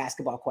got in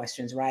basketball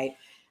questions, right?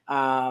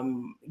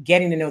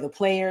 Getting to know the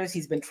players.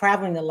 He's been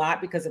traveling a lot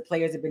because the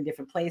players have been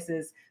different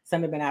places.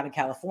 Some have been out in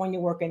California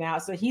working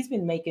out. So he's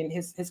been making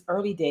his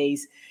early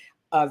days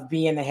of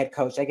being the head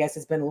coach. I guess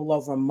it's been a little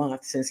over a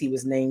month since he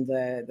was named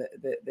the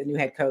new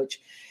head coach.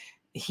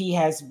 He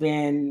has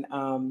been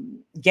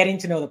getting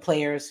to know the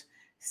players,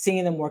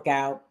 seeing them work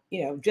out,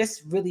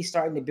 just really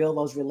starting to build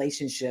those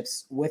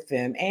relationships with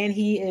them. And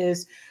he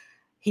is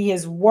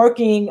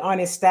working on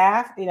his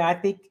staff. I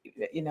think,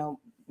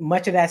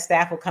 much of that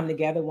staff will come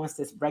together once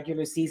this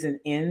regular season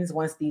ends,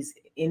 once these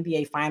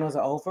NBA finals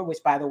are over, which,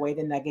 by the way,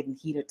 the Nugget and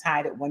Heat are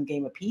tied at 1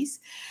 game apiece.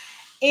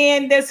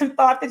 And there's some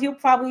thought that he'll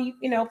probably,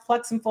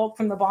 pluck some folk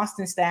from the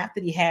Boston staff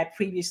that he had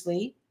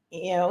previously.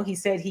 He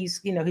said he's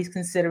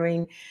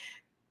considering,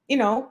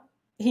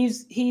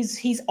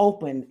 he's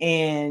open.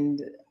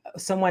 And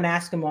someone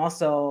asked him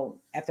also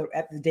at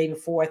the day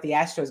before at the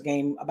Astros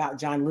game about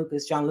John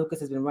Lucas. John Lucas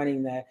has been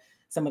running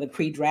some of the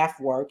pre-draft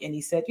work. And he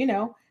said,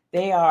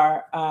 They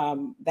are,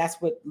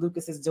 that's what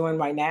Lucas is doing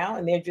right now.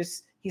 And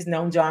he's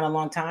known John a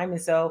long time.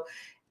 And so,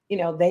 he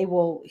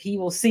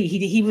will see.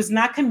 He was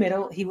not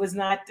committal. He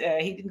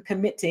didn't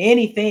commit to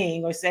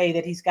anything or say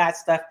that he's got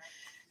stuff,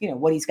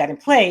 what he's got in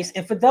place.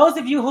 And for those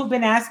of you who've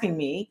been asking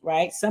me,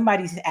 right,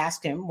 somebody's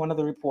asked him, one of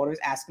the reporters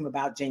asked him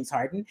about James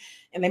Harden.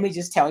 And let me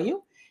just tell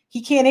you,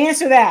 he can't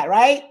answer that,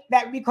 right?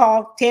 That would be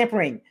called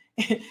tampering.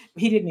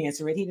 He didn't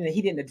answer it. He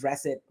didn't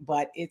address it,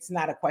 but it's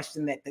not a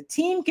question that the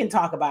team can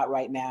talk about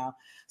right now.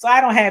 So I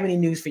don't have any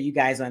news for you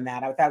guys on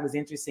that. I thought it was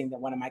interesting that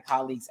one of my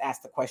colleagues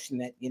asked the question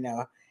that,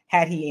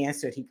 had he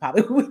answered, he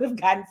probably would have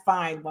gotten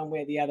fined one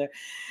way or the other.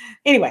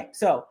 Anyway,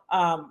 so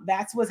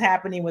that's what's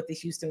happening with the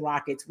Houston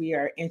Rockets. We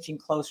are inching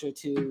closer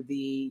to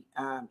the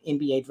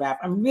NBA draft.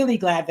 I'm really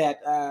glad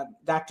that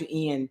Dr.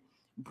 Ian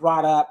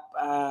brought up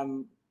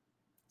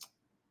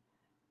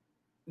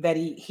that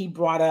he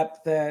brought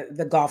up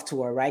the golf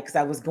tour, right? Because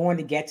I was going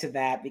to get to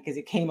that because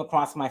it came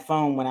across my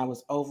phone when I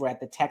was over at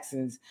the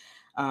Texans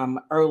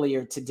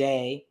earlier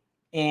today.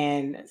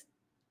 And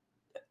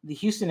the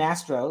Houston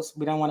Astros,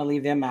 we don't want to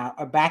leave them out,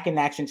 are back in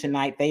action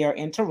tonight. They are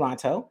in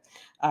Toronto,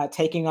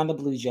 taking on the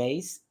Blue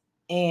Jays.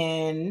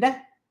 And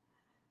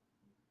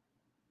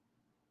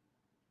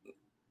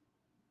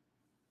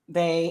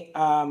their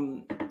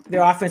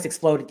offense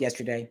exploded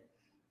yesterday.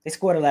 They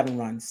scored 11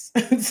 runs.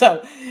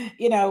 So,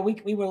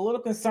 we were a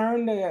little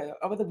concerned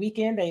over the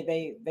weekend.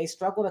 They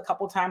struggled a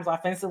couple times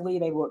offensively.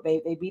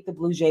 They beat the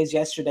Blue Jays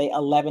yesterday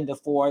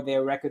 11-4.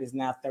 Their record is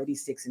now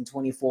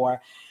 36-24.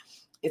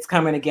 It's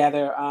coming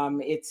together.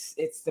 It's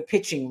the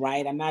pitching,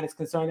 right? I'm not as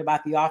concerned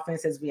about the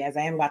offense as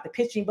I am about the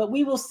pitching, but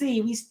we will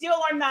see. We still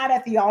are not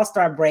at the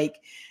All-Star break,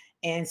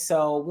 and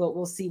so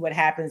we'll see what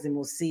happens, and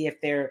we'll see if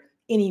there are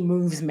any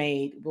moves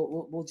made.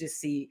 We'll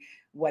just see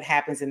what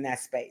happens in that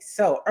space.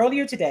 So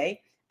earlier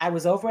today, I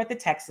was over at the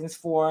Texans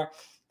for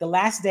the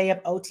last day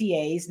of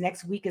OTAs.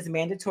 Next week is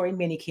mandatory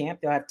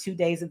minicamp. They'll have 2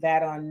 days of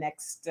that on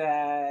next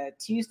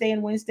Tuesday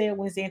and Wednesday, or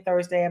Wednesday and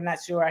Thursday. I'm not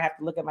sure. I have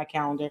to look at my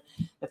calendar.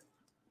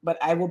 But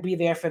I will be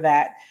there for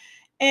that.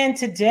 And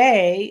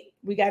today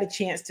we got a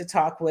chance to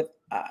talk with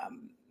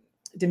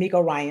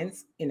D'Amico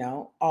Ryans,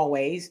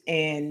 always,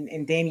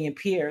 and Damian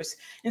Pierce.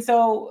 And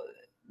so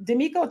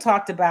D'Amico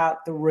talked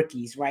about the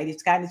rookies, right?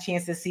 He's gotten a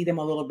chance to see them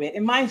a little bit.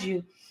 And mind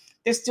you,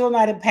 they're still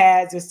not in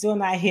pads. They're still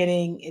not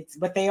hitting.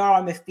 But they are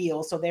on the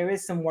field. So there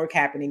is some work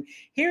happening.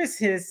 Here's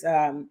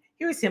him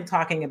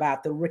talking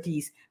about the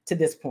rookies to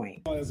this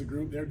point. As a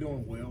group, they're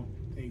doing well.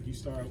 I think you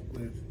start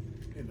with,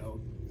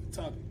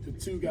 the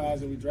two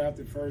guys that we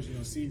drafted first,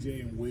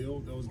 CJ and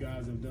Will. Those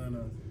guys have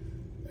done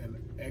an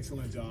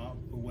excellent job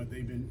with what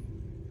they've been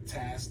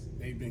tasked.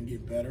 They've been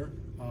getting better.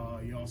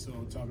 You also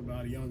talk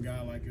about a young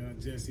guy like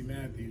Jesse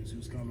Matthews,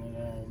 who's coming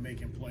along,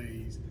 making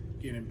plays,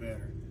 getting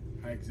better.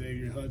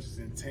 Xavier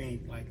Hutchinson,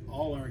 Tank,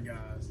 all our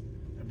guys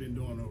have been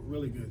doing a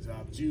really good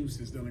job. Juice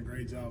has done a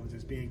great job of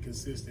just being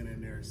consistent in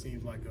there. It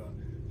seems like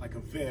a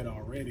vet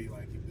already,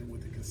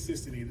 with the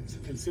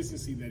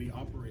consistency that he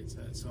operates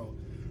at. So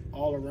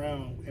all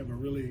around, we have a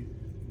really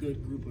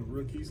good group of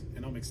rookies,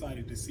 and I'm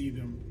excited to see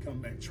them come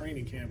back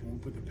training camp when we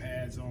put the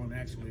pads on,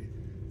 actually,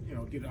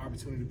 get an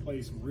opportunity to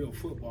play some real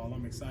football.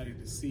 I'm excited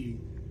to see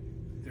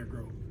their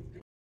growth.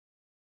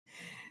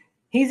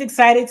 He's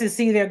excited to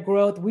see their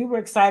growth. We were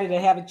excited to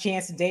have a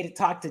chance today to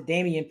talk to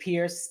Damian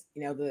Pierce,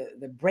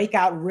 the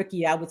breakout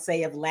rookie, I would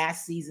say, of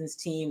last season's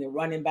team, the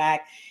running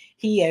back.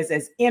 He is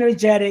as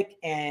energetic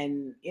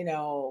and,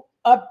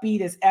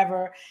 upbeat as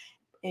ever.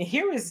 And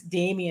here is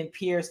Damian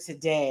Pierce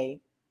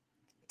today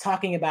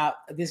talking about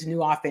this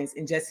new offense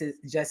and just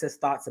his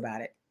thoughts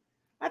about it.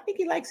 I think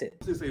he likes it.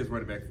 Just say it's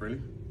running back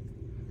friendly.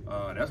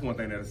 That's one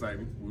thing that excites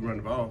me. We run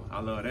the ball.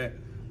 I love that.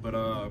 But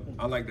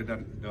I like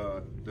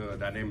the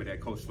dynamic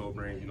that Coach Stowe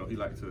brings. He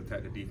likes to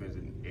attack the defense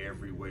in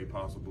every way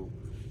possible.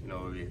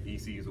 If he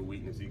sees a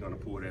weakness, he's going to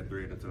pull that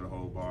thread into the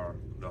whole ball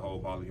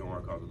that you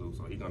want to cause it loose.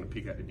 So he's going to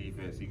pick at the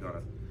defense. He's going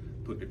to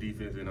put the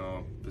defense in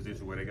a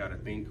position where they got to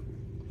think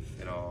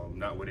and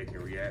not where they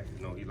can react.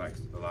 He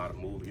likes a lot of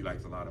moves. He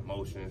likes a lot of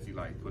motions. He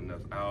likes putting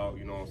us out.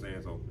 You know what I'm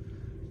saying? So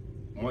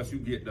once you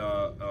get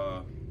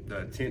the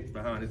intent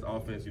behind his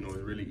offense, it's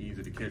really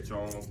easy to catch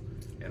on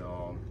and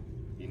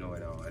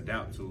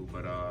adapt to.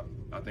 But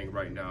I think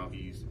right now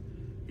he's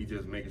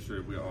just making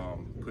sure we're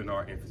putting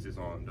our emphasis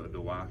on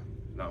the why,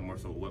 not more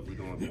so what we're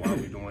doing, but why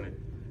we're doing it.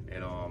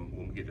 And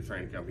when we get to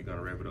training camp, we're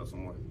gonna rev it up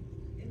some more.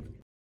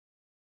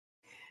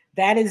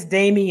 That is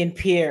Damian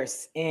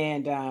Pierce,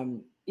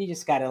 and you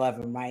just gotta love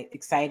him, right?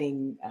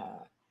 Exciting,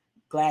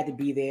 glad to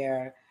be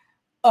there,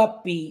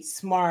 upbeat,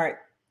 smart.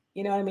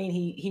 You know what I mean?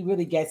 He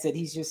really gets it.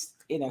 He's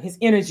just, his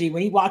energy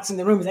when he walks in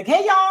the room, he's like,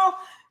 "Hey, y'all."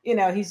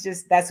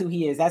 That's who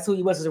he is. That's who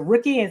he was as a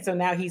rookie. And so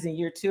now he's in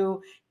year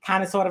 2,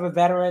 kind of sort of a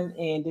veteran.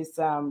 And it's,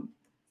 a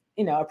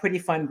pretty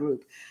fun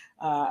group.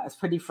 It's a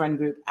pretty fun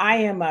group. I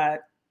am,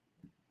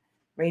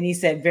 Rainice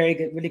said, very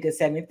good, really good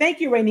segment.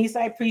 Thank you, Rainice.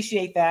 I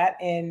appreciate that.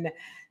 And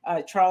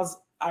Charles,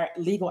 our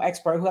legal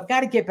expert, who I've got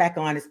to get back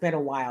on, it's been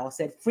a while,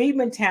 said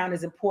Freedman Town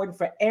is important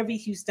for every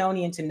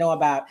Houstonian to know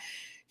about.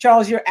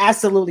 Charles, you're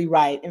absolutely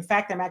right. In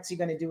fact, I'm actually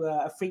going to do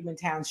a Freedman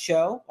Town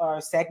show or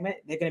a segment.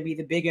 They're going to be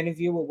the big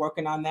interview. We're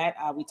working on that.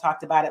 We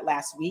talked about it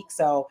last week.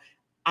 So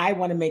I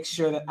want to make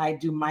sure that I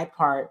do my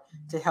part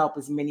to help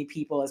as many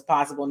people as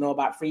possible know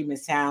about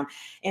Freedmanstown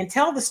and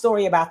tell the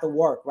story about the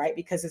work, right?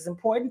 Because it's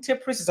important to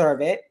preserve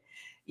it.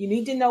 You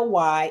need to know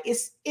why.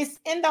 It's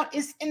in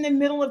the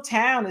middle of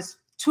town. It's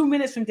 2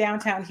 minutes from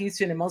downtown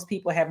Houston, and most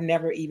people have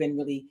never even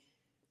really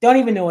don't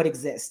even know it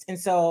exists. And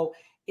so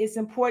it's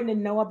important to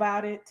know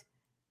about it.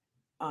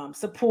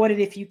 Support it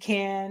if you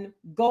can.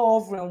 Go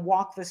over and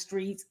walk the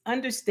streets.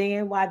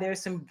 Understand why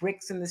there's some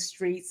bricks in the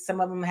streets.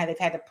 Some of them they've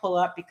had to pull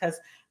up because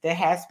there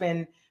have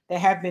been there's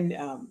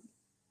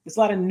a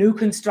lot of new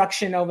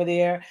construction over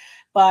there.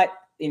 But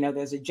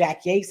there's a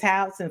Jack Yates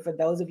house, and for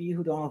those of you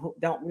who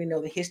don't really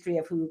know the history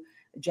of who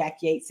Jack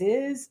Yates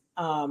is,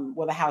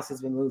 well, the house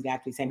has been moved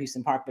actually, Sam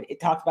Houston Park, but it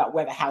talks about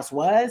where the house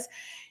was.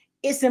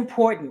 It's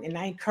important, and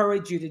I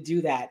encourage you to do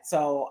that.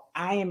 So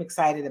I am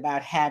excited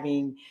about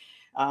having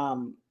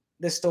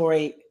the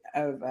story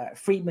of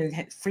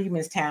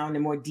Freedmanstown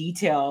in more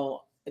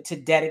detail to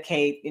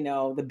dedicate,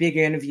 the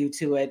bigger interview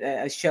to it,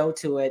 a show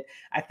to it.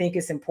 I think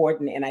it's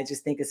important, and I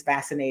just think it's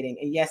fascinating.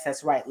 And yes,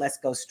 that's right. Let's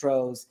go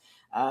Stros.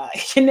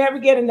 You can never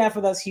get enough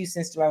of those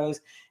Houston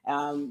Stros.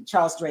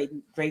 Charles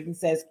Drayton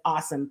says,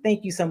 awesome.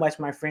 Thank you so much,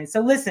 my friend.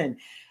 So listen,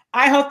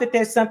 I hope that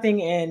there's something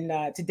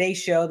in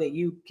today's show that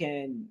you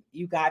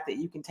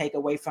can take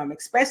away from,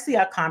 especially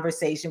our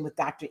conversation with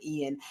Dr.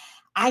 Ian.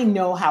 I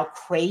know how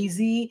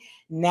crazy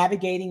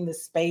navigating the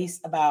space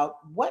about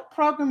what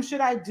program should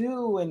I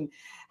do and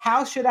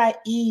how should I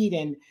eat.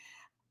 And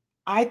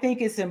I think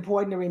it's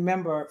important to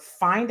remember,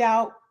 find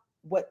out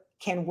what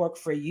can work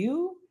for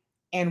you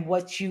and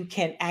what you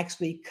can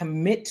actually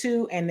commit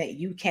to and that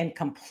you can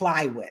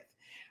comply with.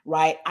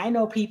 Right. I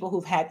know people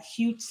who've had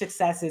huge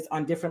successes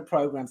on different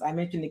programs. I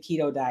mentioned the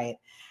keto diet.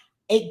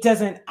 It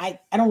doesn't, I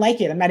don't like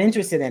it. I'm not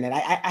interested in it.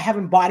 I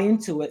haven't bought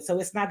into it. So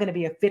it's not going to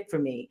be a fit for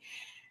me.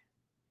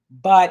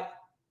 But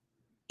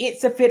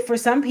it's a fit for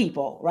some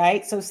people,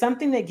 right? So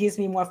something that gives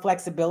me more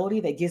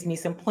flexibility, that gives me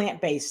some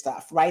plant-based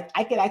stuff, right?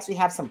 I could actually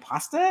have some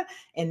pasta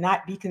and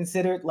not be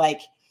considered like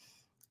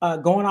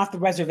going off the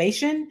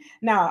reservation.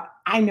 Now,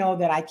 I know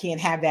that I can't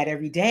have that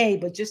every day,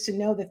 but just to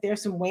know that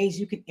there's some ways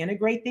you can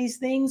integrate these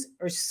things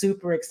are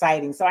super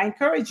exciting. So I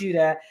encourage you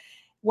to,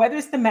 whether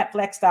it's the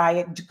Metflex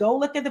diet, go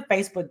look at the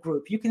Facebook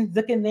group. You can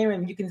look in there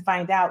and you can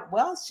find out,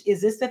 well, is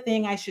this the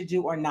thing I should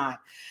do or not?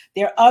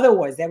 There are other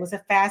ones. There was a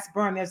fast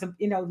burn. There's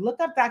look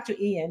up Dr.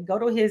 Ian, go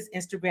to his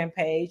Instagram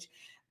page,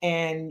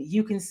 and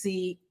you can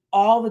see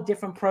all the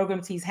different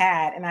programs he's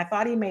had. And I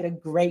thought he made a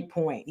great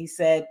point. He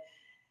said,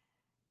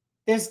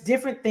 there's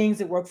different things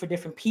that work for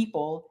different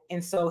people.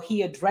 And so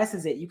he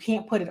addresses it. You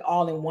can't put it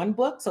all in one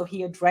book. So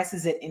he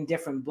addresses it in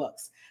different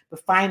books,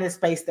 but find a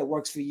space that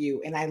works for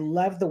you. And I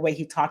love the way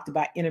he talked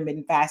about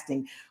intermittent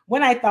fasting.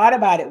 When I thought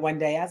about it one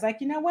day, I was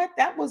like, you know what?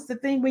 That was the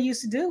thing we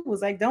used to do. It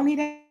was like, don't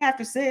eat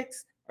after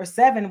 6 or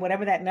 7,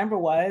 whatever that number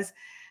was.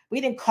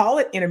 We didn't call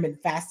it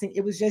intermittent fasting.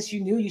 It was just,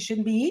 you knew you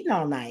shouldn't be eating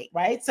all night,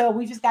 right? So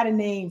we just got a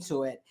name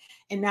to it.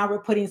 And now we're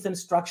putting some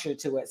structure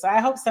to it. So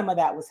I hope some of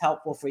that was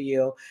helpful for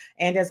you.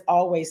 And as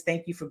always,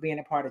 thank you for being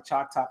a part of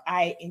Chalk Talk.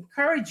 I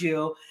encourage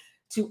you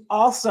to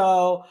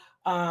also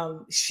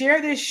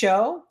share this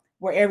show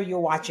wherever you're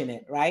watching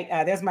it, right?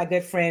 There's my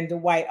good friend,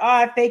 Dwight.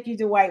 Thank you,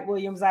 Dwight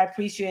Williams. I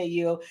appreciate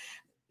you.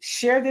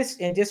 Share this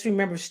and just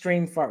remember,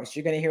 stream first.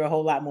 You're going to hear a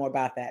whole lot more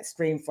about that.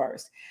 Stream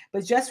first.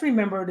 But just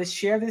remember to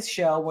share this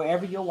show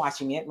wherever you're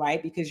watching it,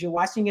 right? Because you're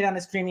watching it on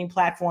a streaming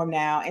platform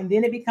now, and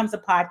then it becomes a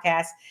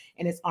podcast,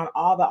 and it's on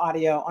all the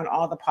audio, on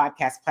all the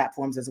podcast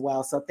platforms as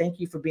well. So thank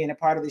you for being a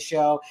part of the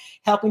show,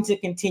 helping to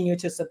continue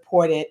to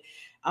support it.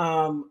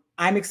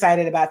 I'm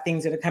excited about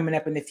things that are coming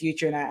up in the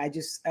future. And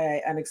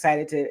I'm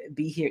excited to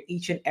be here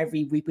each and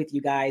every week with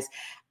you guys.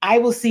 I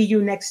will see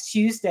you next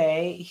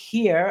Tuesday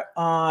here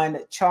on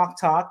Chalk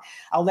Talk.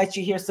 I'll let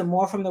you hear some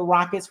more from the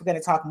Rockets. We're going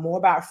to talk more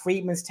about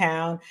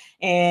Freedmanstown,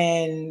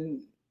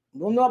 and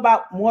we'll know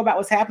more about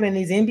what's happening in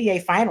these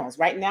NBA finals.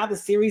 Right now, the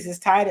series is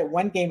tied at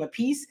 1 game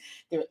apiece.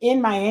 They're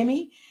in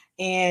Miami,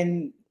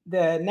 and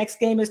the next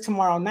game is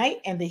tomorrow night,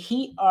 and the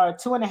Heat are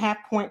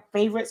 2.5-point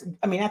favorites.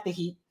 I mean, not the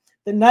Heat.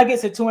 The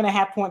Nuggets are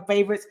 2.5-point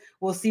favorites.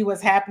 We'll see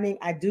what's happening.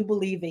 I do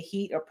believe the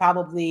Heat are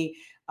probably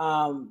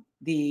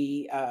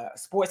the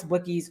sports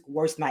bookies'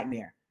 worst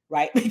nightmare,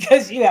 right?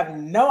 Because you have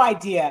no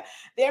idea.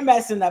 They're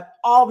messing up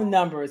all the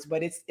numbers,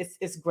 but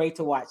it's great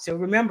to watch. So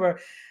remember,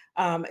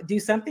 do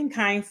something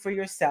kind for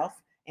yourself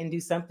and do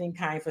something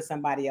kind for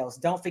somebody else.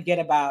 Don't forget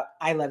about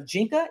I Love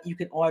Jinka. You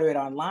can order it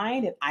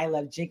online at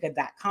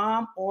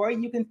ilovejinka.com, or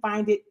you can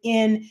find it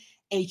in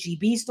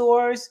HEB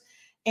stores.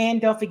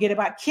 And don't forget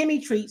about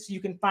Kimmy Treats. You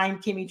can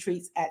find Kimmy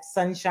Treats at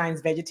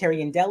Sunshine's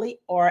Vegetarian Deli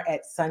or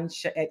at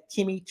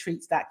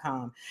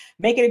kimmytreats.com.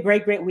 Make it a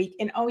great, great week.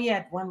 And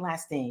one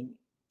last thing.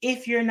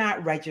 If you're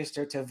not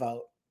registered to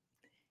vote,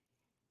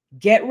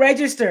 get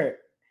registered.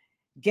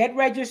 Get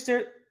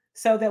registered.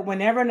 so that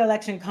whenever an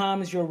election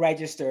comes, you're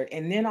registered.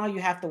 And then all you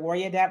have to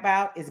worry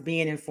about is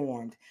being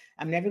informed.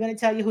 I'm never going to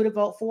tell you who to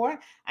vote for.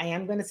 I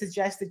am going to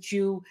suggest that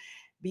you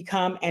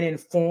become an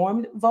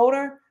informed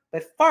voter,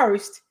 but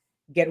first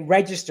get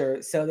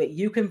registered so that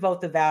you can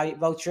vote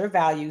your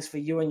values for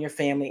you and your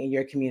family and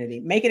your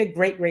community. Make it a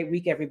great, great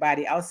week,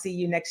 everybody. I'll see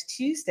you next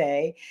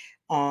Tuesday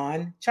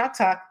on Chalk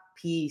Talk.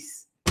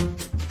 Peace.